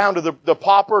saved, down to the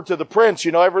pauper to the prince,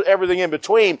 everything in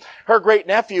between. Her great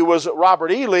nephew was Robert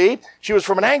E. Lee. She was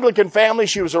from an Anglican family.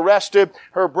 She was arrested.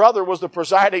 Her brother was the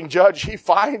presiding judge. He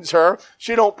fines her.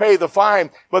 She don't pay the fine.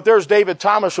 But there's David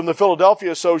Thomas from the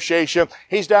Philadelphia Association.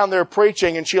 He's down there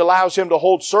preaching, and she allows him to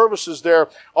hold services there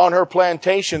on her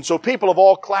plantation. So people of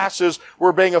all classes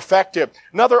were being affected.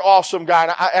 Another awesome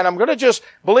guy, and I'm going to just,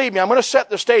 believe me, I'm going to set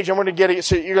the stage. I'm going to get it.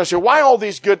 So you're going to say, why all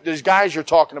these guys you're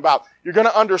talking about? You're going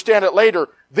to understand it later.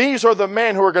 These are the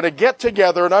men who are going to get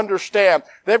together and understand.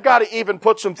 They've got to even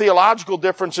put some theological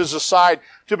differences aside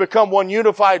to become one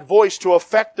unified voice to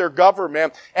affect their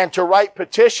government and to write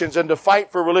petitions and to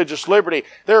fight for religious liberty.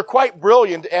 They're quite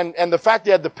brilliant, and the fact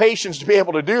they had the patience to be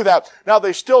able to do that. Now,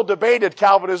 they still debated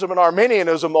Calvinism and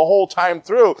Arminianism the whole time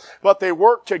through, but they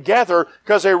worked together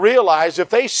because they realized if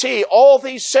they see all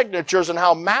these signatures and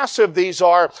how massive these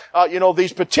are,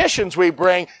 these petitions we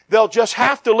bring, they'll just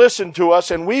have to listen to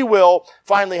us, and we will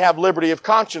finally have liberty of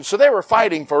conscience. So they were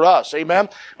fighting for us. Amen.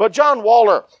 But John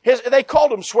Waller, they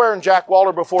called him Swearing Jack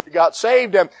Waller before he got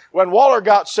saved. And when Waller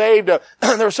got saved,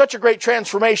 there was such a great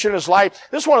transformation in his life.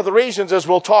 This is one of the reasons, as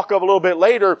we'll talk of a little bit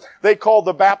later, they called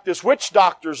the Baptists witch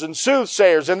doctors and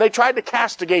soothsayers, and they tried to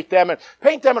castigate them and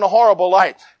paint them in a horrible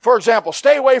light. For example,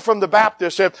 stay away from the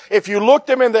Baptists. If you look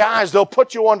them in the eyes, they'll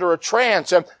put you under a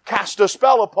trance and cast a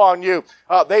spell upon you.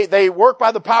 They work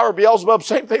by the power of Beelzebub.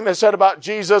 Same thing they said about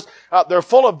Jesus. They're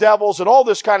full of devils and all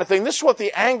this kind of thing. This is what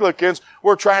the Anglicans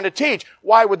were trying to teach.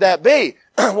 Why would that be?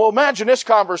 Well, imagine this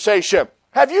conversation.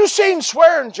 Have you seen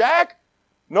Swearing Jack?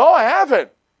 No, I haven't.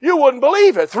 You wouldn't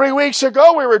believe it. 3 weeks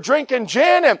ago, we were drinking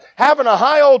gin and having a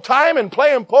high old time and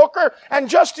playing poker. And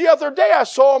just the other day, I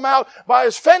saw him out by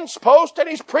his fence post and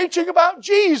he's preaching about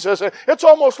Jesus. It's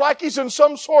almost like he's in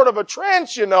some sort of a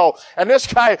trance, you know. And this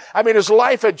guy, his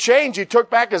life had changed. He took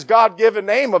back his God-given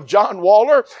name of John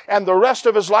Waller, and the rest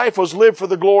of his life was lived for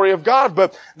the glory of God.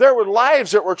 But there were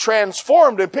lives that were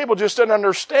transformed, and people just didn't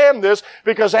understand this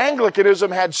because Anglicanism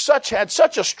had such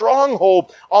a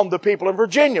stronghold on the people in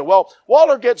Virginia. Well,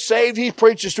 Waller gets saved. He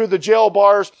preaches through the jail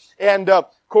bars. And, of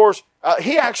course,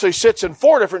 he actually sits in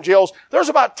 4 different jails. There's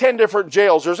about 10 different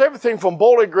jails. There's everything from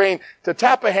Bowling Green to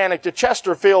Tappahannock to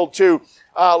Chesterfield to,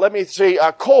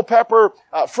 Culpeper,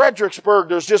 Fredericksburg.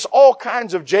 There's just all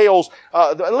kinds of jails,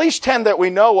 at least 10 that we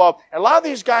know of. And a lot of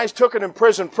these guys took an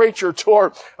imprisoned preacher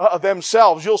tour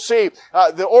themselves. You'll see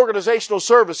the organizational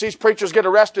service. These preachers get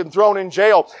arrested and thrown in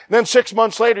jail. And then 6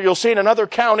 months later, you'll see in another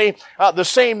county the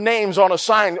same names on a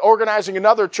sign, organizing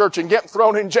another church and getting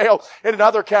thrown in jail in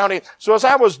another county. So as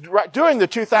I was doing the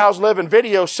 2011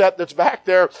 video set that's back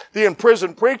there, the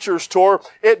Imprisoned Preachers Tour,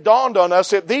 it dawned on us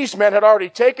that these men had already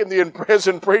taken the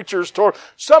Imprisoned Preachers Tour.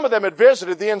 Some of them had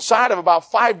visited the inside of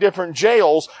about 5 different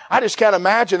jails. I just can't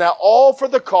imagine that, all for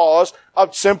the cause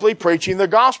of simply preaching the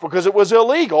gospel, because it was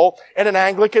illegal in an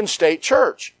Anglican state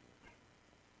church.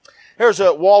 Here's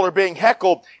a Waller being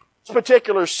heckled. This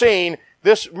particular scene,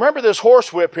 remember this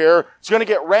horsewhip here, it's going to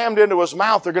get rammed into his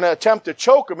mouth. They're going to attempt to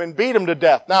choke him and beat him to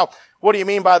death. Now, what do you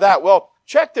mean by that? Well,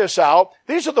 check this out.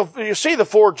 You see the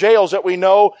 4 jails that we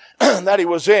know that he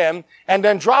was in, and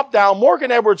then drop down.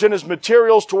 Morgan Edwards in his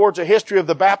materials towards a history of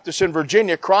the Baptists in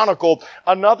Virginia chronicled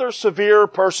another severe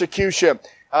persecution.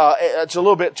 It's a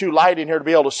little bit too light in here to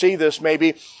be able to see this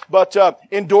maybe, but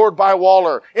endured by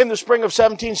Waller. In the spring of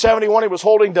 1771, he was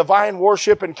holding divine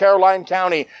worship in Caroline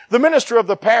County. The minister of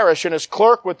the parish and his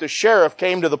clerk with the sheriff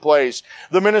came to the place.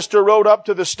 The minister rode up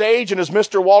to the stage, and as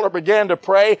Mr. Waller began to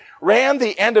pray, ran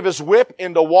the end of his whip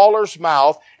into Waller's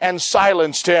mouth and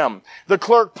silenced him. The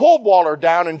clerk pulled Waller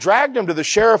down and dragged him to the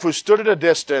sheriff, who stood at a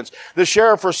distance. The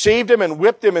sheriff received him and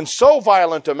whipped him in so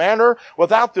violent a manner,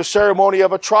 without the ceremony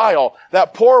of a trial,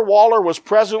 that poor Waller was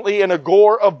presently in a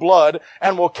gore of blood,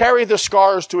 and will carry the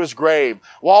scars to his grave.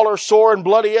 Waller, sore and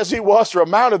bloody as he was,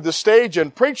 remounted the stage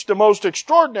and preached a most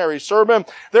extraordinary sermon,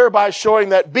 thereby showing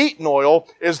that beaten oil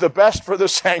is the best for the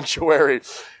sanctuary.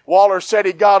 Waller said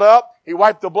he got up, he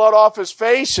wiped the blood off his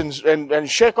face and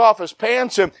shook off his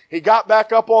pants, and he got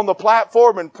back up on the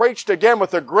platform and preached again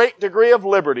with a great degree of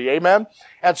liberty. Amen.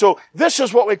 And so this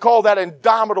is what we call that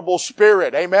indomitable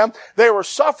spirit. Amen. They were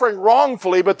suffering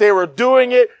wrongfully, but they were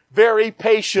doing it very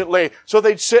patiently. So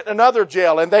they'd sit in another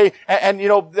jail,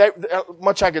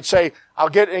 much I could say. I'll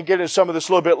get into some of this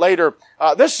a little bit later.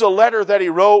 This is a letter that he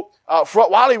wrote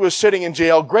while he was sitting in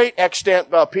jail. Great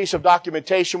extant piece of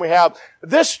documentation we have.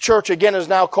 This church again is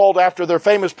now called after their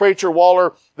famous preacher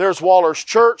Waller. There's Waller's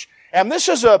Church. And this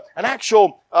is an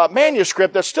actual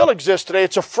manuscript that still exists today.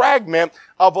 It's a fragment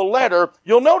of a letter.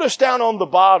 You'll notice down on the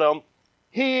bottom,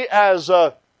 he has,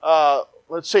 the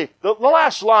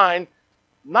last line,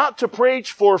 not to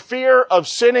preach for fear of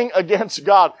sinning against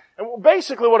God. And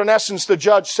basically what in essence the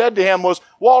judge said to him was,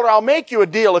 Waller, I'll make you a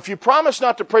deal. If you promise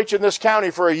not to preach in this county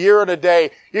for a year and a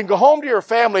day, you can go home to your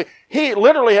family. He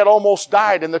literally had almost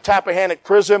died in the Tappahannock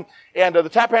prison. And the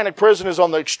Tappahannock prison is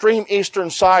on the extreme eastern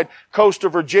side coast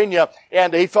of Virginia.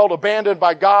 And he felt abandoned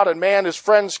by God and man. His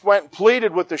friends went and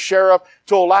pleaded with the sheriff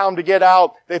to allow him to get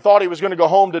out. They thought he was going to go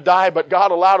home to die, but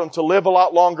God allowed him to live a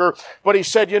lot longer. But he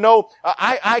said,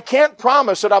 I can't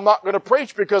promise that I'm not going to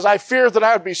preach, because I fear that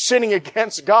I would be sinning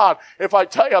against God if I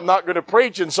tell you I'm not going to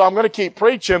preach. And so I'm going to keep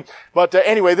preaching. But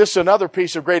anyway, this is another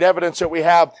piece of great evidence that we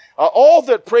have. All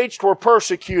that preached were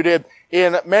persecuted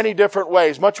in many different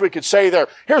ways. Much we could say there.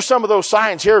 Here's some of those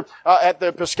signs here at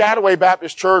the Piscataway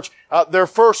Baptist Church. Their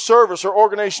first service or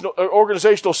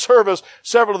organizational service,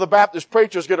 several of the Baptist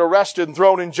preachers get arrested and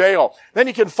thrown in jail. Then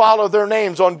you can follow their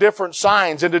names on different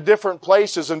signs into different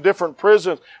places and different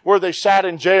prisons where they sat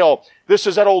in jail. This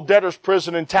is that old debtor's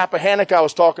prison in Tappahannock I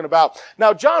was talking about.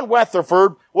 Now, John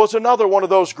Weatherford was another one of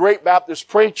those great Baptist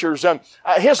preachers, and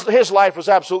his life was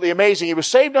absolutely amazing. He was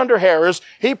saved under Harris.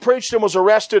 He preached and was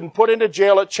arrested and put into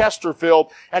jail at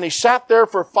Chesterfield, and he sat there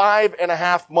for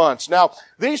 5.5 months. Now,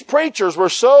 these preachers were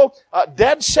so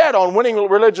dead set on winning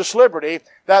religious liberty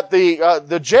that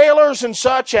the jailers and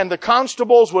such and the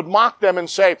constables would mock them and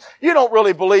say, you don't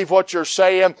really believe what you're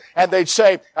saying. And they'd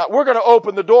say, we're going to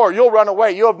open the door. You'll run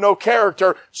away. You have no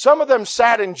character. Some of them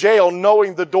sat in jail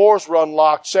knowing the doors were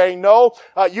unlocked, saying, no,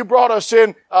 you brought us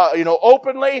in,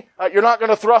 openly. You're not going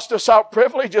to thrust us out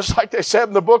privily, just like they said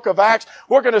in the book of Acts.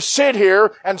 We're going to sit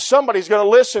here and somebody's going to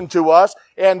listen to us.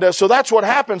 And so that's what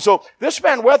happened. So this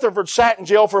man Weatherford sat in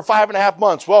jail for 5.5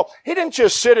 months. Well, he didn't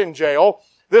just sit in jail.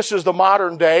 This is the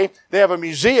modern day. They have a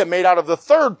museum made out of the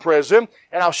third prison,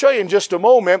 and I'll show you in just a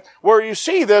moment where you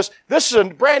see this. This is a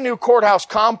brand new courthouse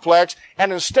complex,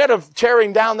 and instead of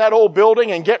tearing down that old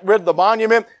building and getting rid of the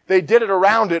monument, they did it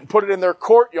around it and put it in their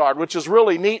courtyard, which is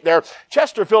really neat there.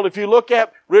 Chesterfield, if you look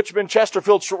at Richmond,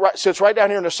 Chesterfield sits right down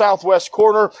here in the southwest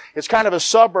corner. It's kind of a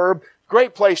suburb.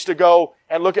 Great place to go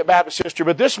and look at Baptist history.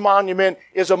 But this monument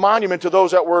is a monument to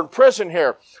those that were in prison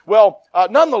here. Well,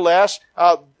 nonetheless,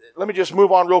 let me just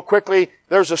move on real quickly.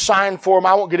 There's a sign for him.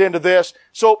 I won't get into this.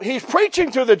 So he's preaching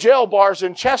through the jail bars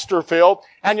in Chesterfield,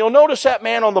 and you'll notice that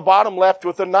man on the bottom left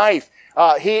with a knife.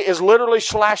 He is literally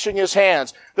slashing his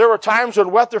hands. There were times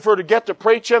when Weatherford would get to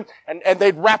preaching, and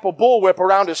they'd wrap a bullwhip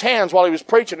around his hands while he was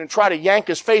preaching and try to yank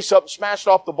his face up and smash it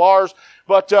off the bars.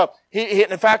 But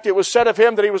in fact, it was said of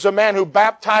him that he was a man who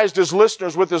baptized his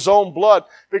listeners with his own blood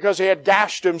because he had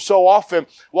gashed him so often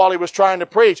while he was trying to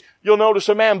preach. You'll notice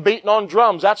a man beating on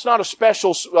drums. That's not a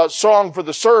special song for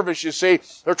the service, you see.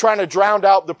 They're trying to drown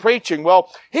out the preaching.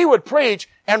 Well, he would preach,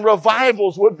 and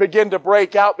revivals would begin to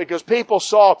break out because people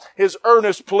saw his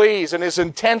earnest pleas and his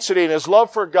intensity and his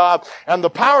love for God, and the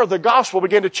power of the gospel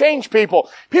began to change people.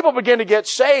 People began to get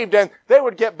saved, and they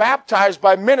would get baptized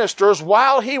by ministers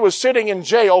while he was sitting in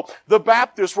jail. The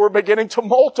Baptists were beginning to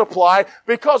multiply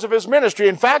because of his ministry.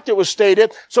 In fact, it was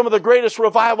stated some of the greatest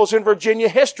revivals in Virginia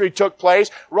history took place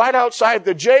right outside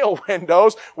the jail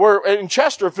windows where in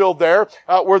Chesterfield there,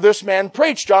 where this man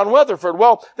preached, John Weatherford.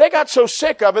 Well, they got so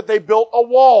sick of it, they built a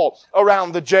wall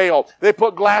around the jail. They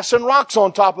put glass and rocks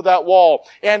on top of that wall.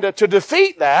 And to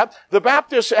defeat that, the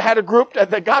Baptists had a group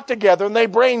that got together and they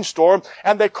brainstormed,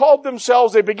 and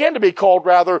they began to be called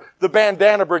the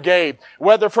Bandana Brigade.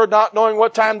 Weatherford not knowing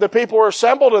what time the people were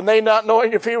assembled and they not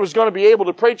knowing if he was going to be able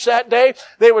to preach that day,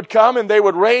 they would come and they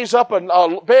would raise up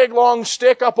a big long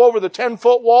stick up over the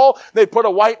 10-foot wall. They'd put a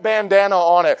white bandana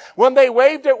on it. When they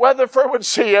waved it, Weatherford would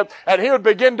see it, and he would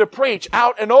begin to preach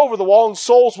out and over the wall, and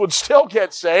souls would still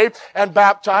get saved and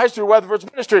baptized through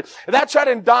Weatherford's ministry. That's that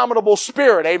indomitable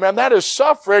spirit, amen. That is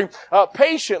suffering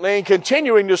patiently and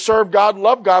continuing to serve God and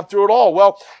love God through it all.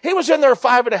 Well, he was in there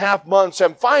 5.5 months,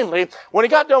 and finally, when he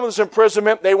got done with his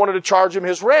imprisonment, they wanted to charge him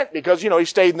his rent because, he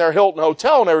stayed in their Hilton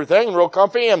Hotel and everything, and real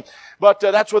comfy, but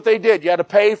that's what they did. You had to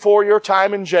pay for your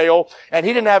time in jail, and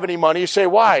he didn't have any money. You say,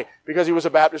 why? Because he was a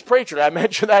Baptist preacher. I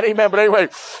mentioned that, amen. But anyway,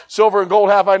 silver and gold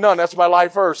have I none. That's my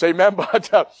life verse, amen.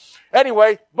 But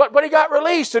anyway, but he got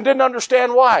released and didn't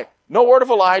understand why. No word of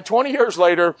a lie. 20 years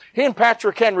later, he and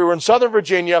Patrick Henry were in Southern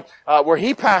Virginia, where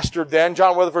he pastored then.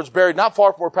 John Weatherford's buried not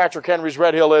far from where Patrick Henry's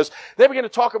Red Hill is. They began to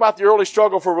talk about the early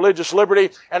struggle for religious liberty,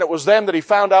 and it was then that he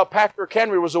found out Patrick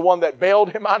Henry was the one that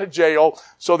bailed him out of jail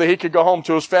so that he could go home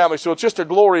to his family. So it's just a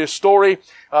glorious story.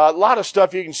 A lot of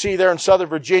stuff you can see there in Southern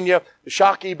Virginia. The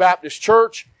Shockey Baptist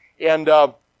Church and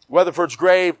Weatherford's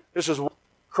grave. This is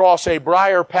across a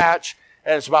briar patch,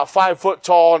 and it's about 5 foot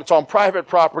tall, and it's on private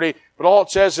property. But all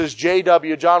it says is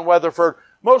J.W., John Weatherford.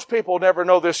 Most people never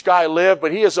know this guy lived,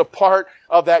 but he is a part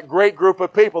of that great group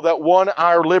of people that won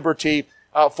our liberty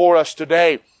for us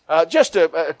today. Just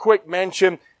a quick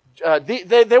mention.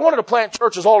 They wanted to plant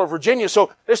churches all over Virginia,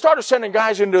 so they started sending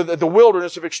guys into the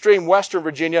wilderness of extreme western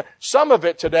Virginia. Some of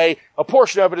it today, a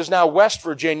portion of it is now West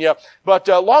Virginia. But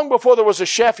long before there was a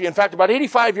Sheffey, in fact, about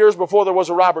 85 years before there was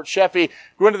a Robert Sheffey,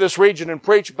 go into this region and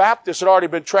preach, Baptists had already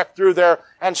been trekked through there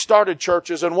and started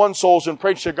churches and won souls and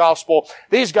preached the gospel.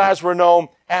 These guys were known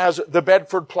as the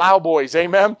Bedford Plowboys,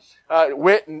 amen?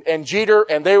 Witt and Jeter,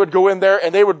 and they would go in there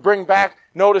and they would bring back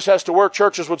notice as to where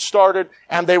churches would started,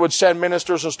 and they would send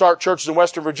ministers and start churches in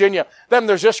Western Virginia. Then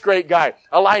there's this great guy,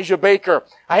 Elijah Baker.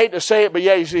 I hate to say it, but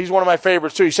yeah, he's one of my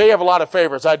favorites too. You say you have a lot of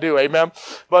favorites. I do, amen.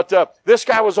 But this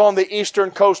guy was on the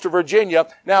eastern coast of Virginia.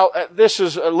 Now, this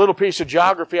is a little piece of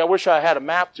geography. I wish I had a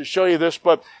map to show you this,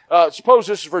 but suppose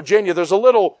this is Virginia. There's a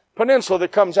little peninsula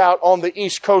that comes out on the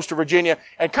east coast of Virginia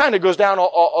and kind of goes down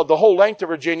the whole length of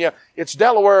Virginia. It's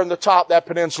Delaware on the top, that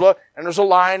peninsula, and there's a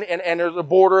line and there's a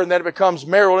border, and then it becomes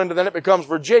Maryland, and then it becomes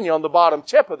Virginia on the bottom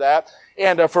tip of that.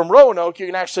 And from Roanoke, you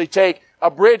can actually take a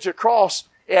bridge across,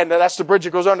 and that's the bridge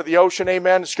that goes under the ocean,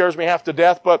 amen. It scares me half to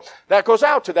death, but that goes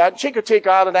out to that. Chincoteague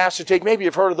Island, Assateague, maybe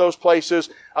you've heard of those places.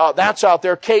 That's out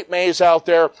there. Cape May's out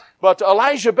there. But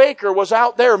Elijah Baker was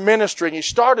out there ministering. He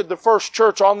started the first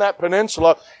church on that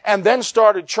peninsula and then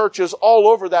started churches all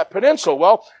over that peninsula.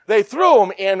 Well, they threw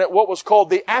him in what was called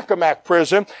the Accomack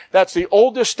prison. That's the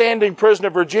oldest standing prison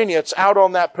of Virginia. It's out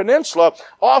on that peninsula.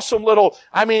 Awesome little,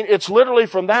 it's literally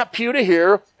from that pew to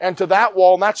here and to that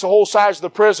wall, and that's the whole size of the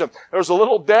prison. There was a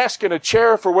little desk and a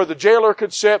chair for where the jailer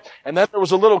could sit, and then there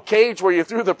was a little cage where you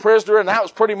threw the prisoner, and that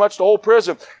was pretty much the whole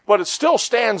prison. But it still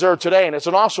stands there today, and it's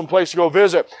an awesome place to go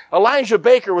visit. Elijah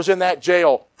Baker was in that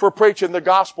jail for preaching the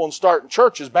gospel and starting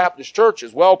churches, Baptist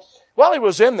churches. Well, while he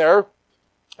was in there,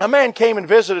 a man came and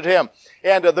visited him,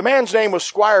 and the man's name was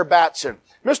Squire Batson.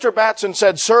 Mr. Batson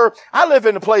said, "Sir, I live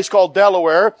in a place called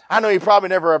Delaware. I know you probably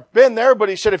never have been there, but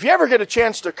he said, if you ever get a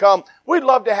chance to come, we'd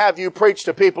love to have you preach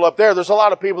to people up there. There's a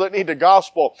lot of people that need the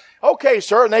gospel." "Okay,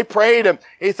 sir." And they prayed, and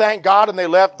he thanked God, and they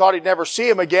left, thought he'd never see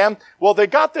him again. Well, they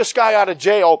got this guy out of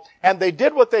jail, and they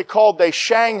did what they called, they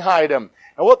shanghaied him.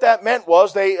 And what that meant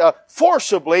was they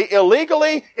forcibly,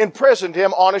 illegally imprisoned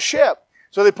him on a ship.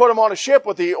 So they put him on a ship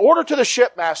with the order to the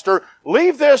shipmaster,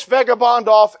 leave this vagabond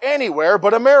off anywhere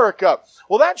but America.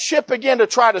 Well, that ship began to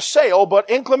try to sail, but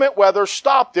inclement weather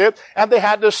stopped it, and they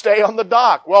had to stay on the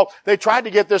dock. Well, they tried to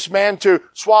get this man to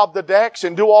swab the decks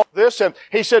and do all this, and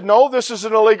he said, "No, this is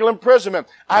an illegal imprisonment.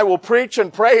 I will preach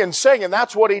and pray and sing," and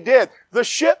that's what he did. The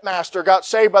shipmaster got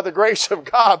saved by the grace of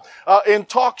God in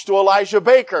talks to Elijah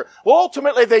Baker. Well,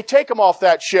 ultimately, they take him off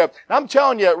that ship. And I'm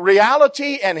telling you,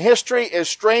 reality and history is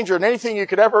stranger than anything you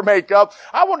could ever make up.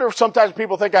 I wonder if sometimes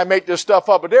people think I make this stuff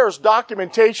up, but there's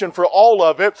documentation for all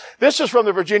of it. This is from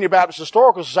the Virginia Baptist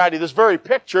Historical Society, this very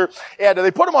picture. And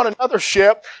they put him on another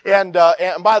ship. And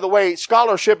by the way,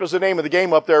 scholarship is the name of the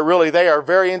game up there, really. They are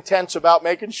very intense about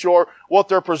making sure what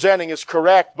they're presenting is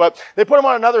correct. But they put him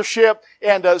on another ship,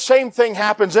 and same thing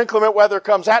happens. Inclement weather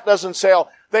comes. That doesn't sail.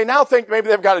 They now think maybe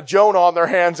they've got a Jonah on their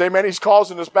hands. Amen. He's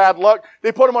causing us bad luck.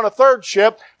 They put him on a third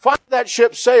ship. Finally, that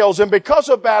ship sails, and because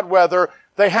of bad weather,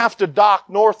 they have to dock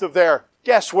north of there.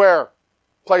 Guess where?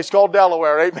 Place called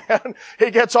Delaware. Amen.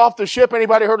 He gets off the ship.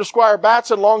 Anybody heard of Squire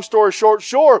Batson? Long story short,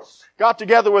 sure. Got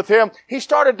together with him. He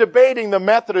started debating the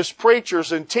Methodist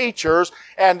preachers and teachers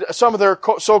and some of their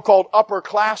so-called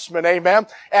upperclassmen, amen.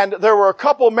 And there were a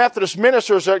couple Methodist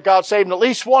ministers that got saved, and at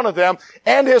least one of them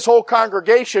and his whole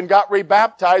congregation got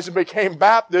rebaptized and became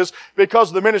Baptists because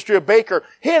of the ministry of Baker.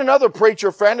 He and another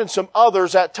preacher friend and some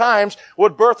others at times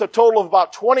would birth a total of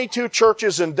about 22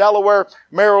 churches in Delaware,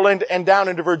 Maryland, and down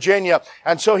into Virginia.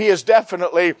 And so he is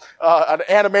definitely an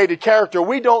animated character.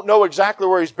 We don't know exactly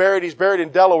where he's buried. He's buried in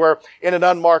Delaware in an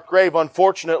unmarked grave,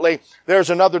 unfortunately. There's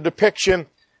another depiction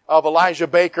of Elijah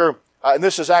Baker, and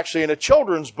this is actually in a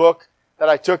children's book that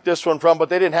I took this one from, but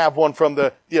they didn't have one from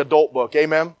the adult book.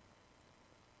 Amen?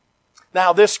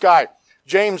 Now, this guy,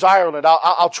 James Ireland,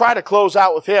 I'll try to close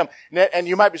out with him, and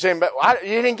you might be saying, but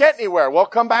you didn't get anywhere. Well,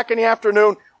 come back in the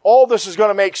afternoon. All this is going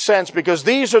to make sense because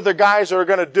these are the guys that are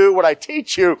going to do what I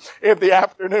teach you in the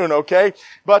afternoon, okay?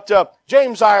 But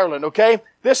James Ireland, okay?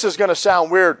 This is going to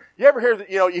sound weird. You ever hear,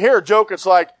 you hear a joke, it's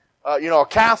like, a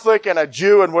Catholic and a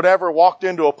Jew and whatever walked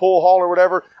into a pool hall or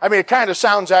whatever. I mean, it kind of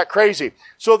sounds that crazy.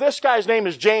 So this guy's name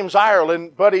is James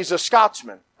Ireland, but he's a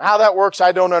Scotsman. How that works,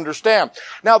 I don't understand.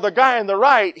 Now, the guy on the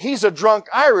right, he's a drunk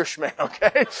Irishman,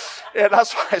 okay? And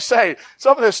that's why I say,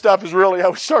 some of this stuff is really,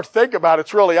 we start to think about it,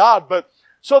 it's really odd, but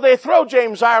so they throw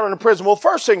James Ireland in prison. Well,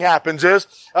 first thing happens is,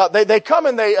 they come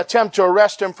and they attempt to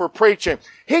arrest him for preaching.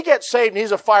 He gets saved and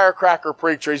he's a firecracker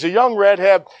preacher. He's a young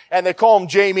redhead and they call him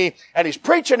Jamie and he's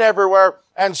preaching everywhere.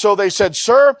 And so they said,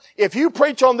 "Sir, if you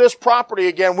preach on this property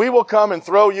again, we will come and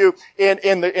throw you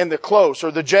in the close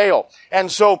or the jail." And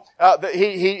so,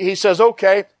 he says,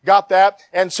 "Okay, got that."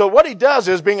 And so what he does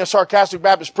is, being a sarcastic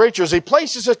Baptist preacher, is he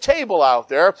places a table out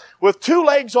there with 2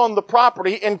 legs on the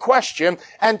property in question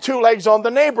and 2 legs on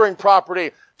the neighboring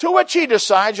property. To which he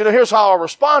decides, here's how I'll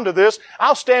respond to this.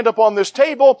 I'll stand up on this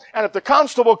table, and if the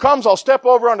constable comes, I'll step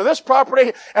over onto this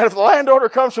property, and if the landowner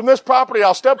comes from this property,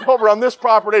 I'll step over on this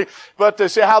property. But they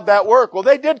say, how'd that work? Well,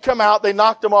 they did come out, they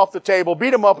knocked him off the table,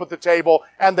 beat him up at the table,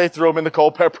 and they threw him in the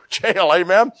Culpeper jail.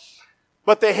 Amen?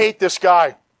 But they hate this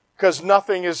guy, because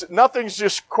nothing's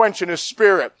just quenching his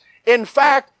spirit. In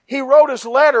fact, he wrote his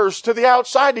letters to the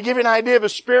outside to give you an idea of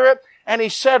his spirit. And he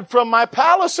said, "From my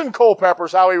palace in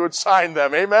Culpeper's," how he would sign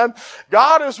them. Amen.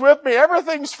 God is with me.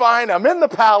 Everything's fine. I'm in the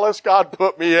palace. God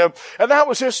put me in. And that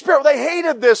was his spirit. They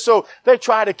hated this, so they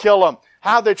tried to kill him.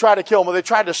 How'd they try to kill him? Well, they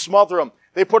tried to smother him.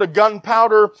 They put a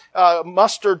gunpowder,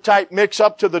 mustard type mix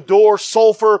up to the door,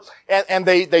 sulfur, and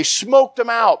they smoked him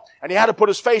out. And he had to put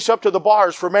his face up to the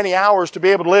bars for many hours to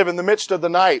be able to live in the midst of the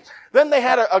night. Then they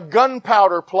had a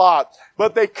gunpowder plot.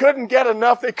 but they couldn't get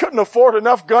enough. They couldn't afford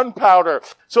enough gunpowder.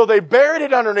 So they buried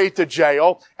it underneath the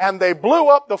jail, and they blew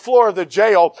up the floor of the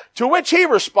jail, to which he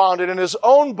responded in his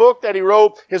own book that he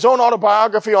wrote, his own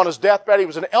autobiography on his deathbed. He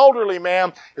was an elderly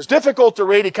man. It's difficult to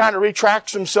read. He kind of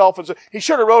retracts himself. He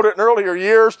should have wrote it in earlier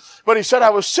years, but he said, I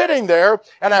was sitting there,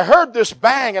 and I heard this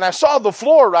bang, and I saw the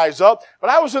floor rise up, but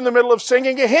I was in the middle of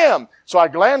singing a hymn. So I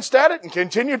glanced at it and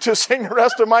continued to sing the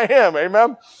rest of my hymn.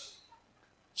 Amen.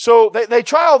 So they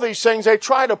try all these things. They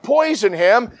try to poison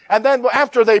him. And then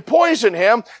after they poison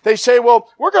him, they say, well,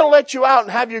 we're going to let you out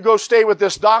and have you go stay with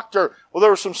this doctor. Well,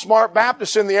 there were some smart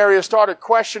Baptists in the area, started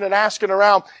questioning and asking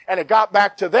around. And it got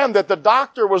back to them that the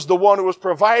doctor was the one who was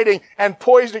providing and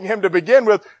poisoning him to begin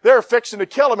with. They're fixing to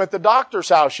kill him at the doctor's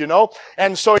house, you know.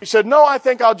 And so he said, no, I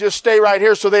think I'll just stay right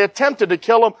here. So they attempted to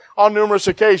kill him on numerous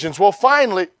occasions. Well,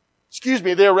 finally,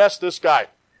 they arrest this guy.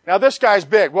 Now, this guy's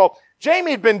big. Well,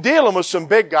 Jamie had been dealing with some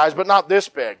big guys, but not this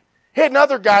big. He had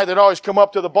another guy that always come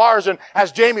up to the bars, and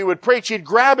as Jamie would preach, he'd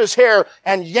grab his hair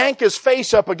and yank his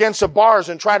face up against the bars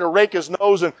and try to rake his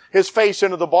nose and his face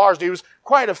into the bars. And he was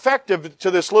quite effective to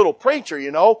this little preacher,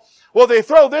 you know. Well, they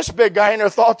throw this big guy, and their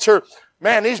thoughts are,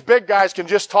 man, these big guys can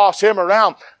just toss him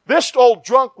around. This old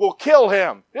drunk will kill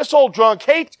him. This old drunk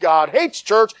hates God, hates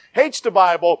church, hates the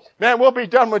Bible. Man, we'll be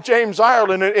done with James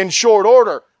Ireland in short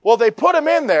order. Well, they put him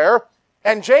in there,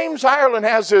 and James Ireland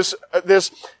has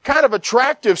this kind of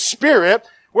attractive spirit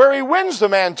where he wins the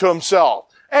man to himself.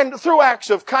 And through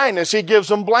acts of kindness, he gives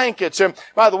them blankets. And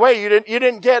by the way, you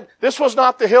didn't get, this was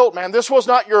not the Hilt, man. This was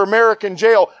not your American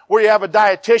jail where you have a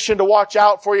dietitian to watch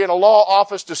out for you and a law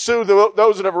office to sue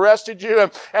those that have arrested you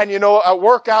and you know, a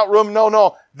workout room.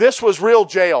 No. This was real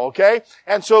jail, okay?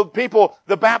 And so people,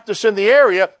 the Baptists in the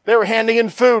area, they were handing in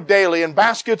food daily and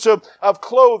baskets of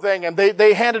clothing, and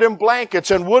they handed him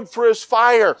blankets and wood for his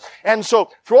fire. And so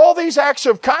through all these acts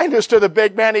of kindness to the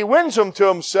big man, he wins them to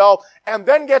himself and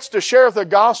then gets to share the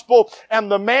gospel,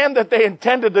 and the man that they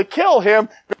intended to kill him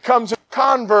becomes a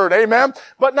convert. Amen?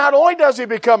 But not only does he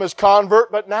become his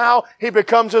convert, but now he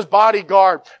becomes his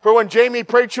bodyguard. For when Jamie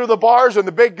preached through the bars and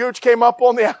the big gooch came up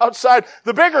on the outside,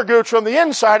 the bigger gooch from the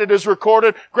inside, it is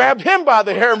recorded, grabbed him by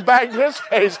the hair and banged his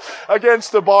face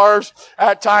against the bars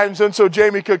at times, and so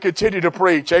Jamie could continue to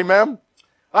preach. Amen?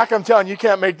 Like I'm telling you, you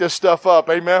can't make this stuff up.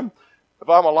 Amen? If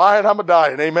I'm a lying, I'm a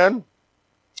dying. Amen?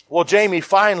 Well, Jamie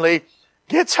finally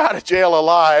gets out of jail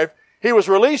alive. He was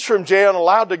released from jail and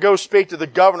allowed to go speak to the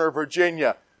governor of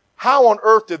Virginia. How on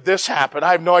earth did this happen?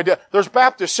 I have no idea. There's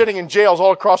Baptists sitting in jails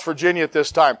all across Virginia at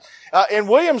this time. In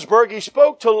Williamsburg, he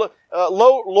spoke to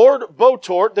Lord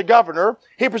Botort, the governor.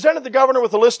 He presented the governor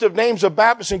with a list of names of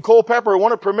Baptists in Culpeper who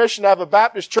wanted permission to have a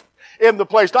Baptist church in the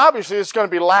place. Obviously, it's going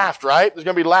to be laughed, right? It's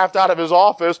going to be laughed out of his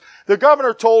office. The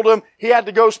governor told him he had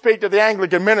to go speak to the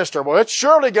Anglican minister. Well, it's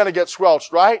surely going to get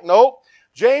squelched, right? Nope.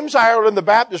 James Ireland, the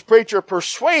Baptist preacher,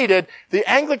 persuaded the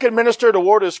Anglican minister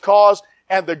toward his cause,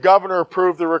 and the governor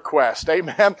approved the request.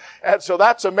 Amen. And so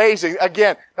that's amazing.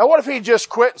 Again, now what if he just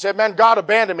quit and said, man, God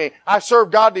abandoned me. I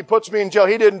serve God and he puts me in jail.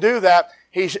 He didn't do that.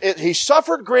 He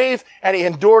suffered grief and he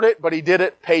endured it, but he did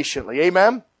it patiently.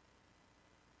 Amen.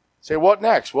 Say, what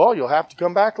next? Well, you'll have to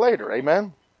come back later.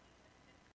 Amen.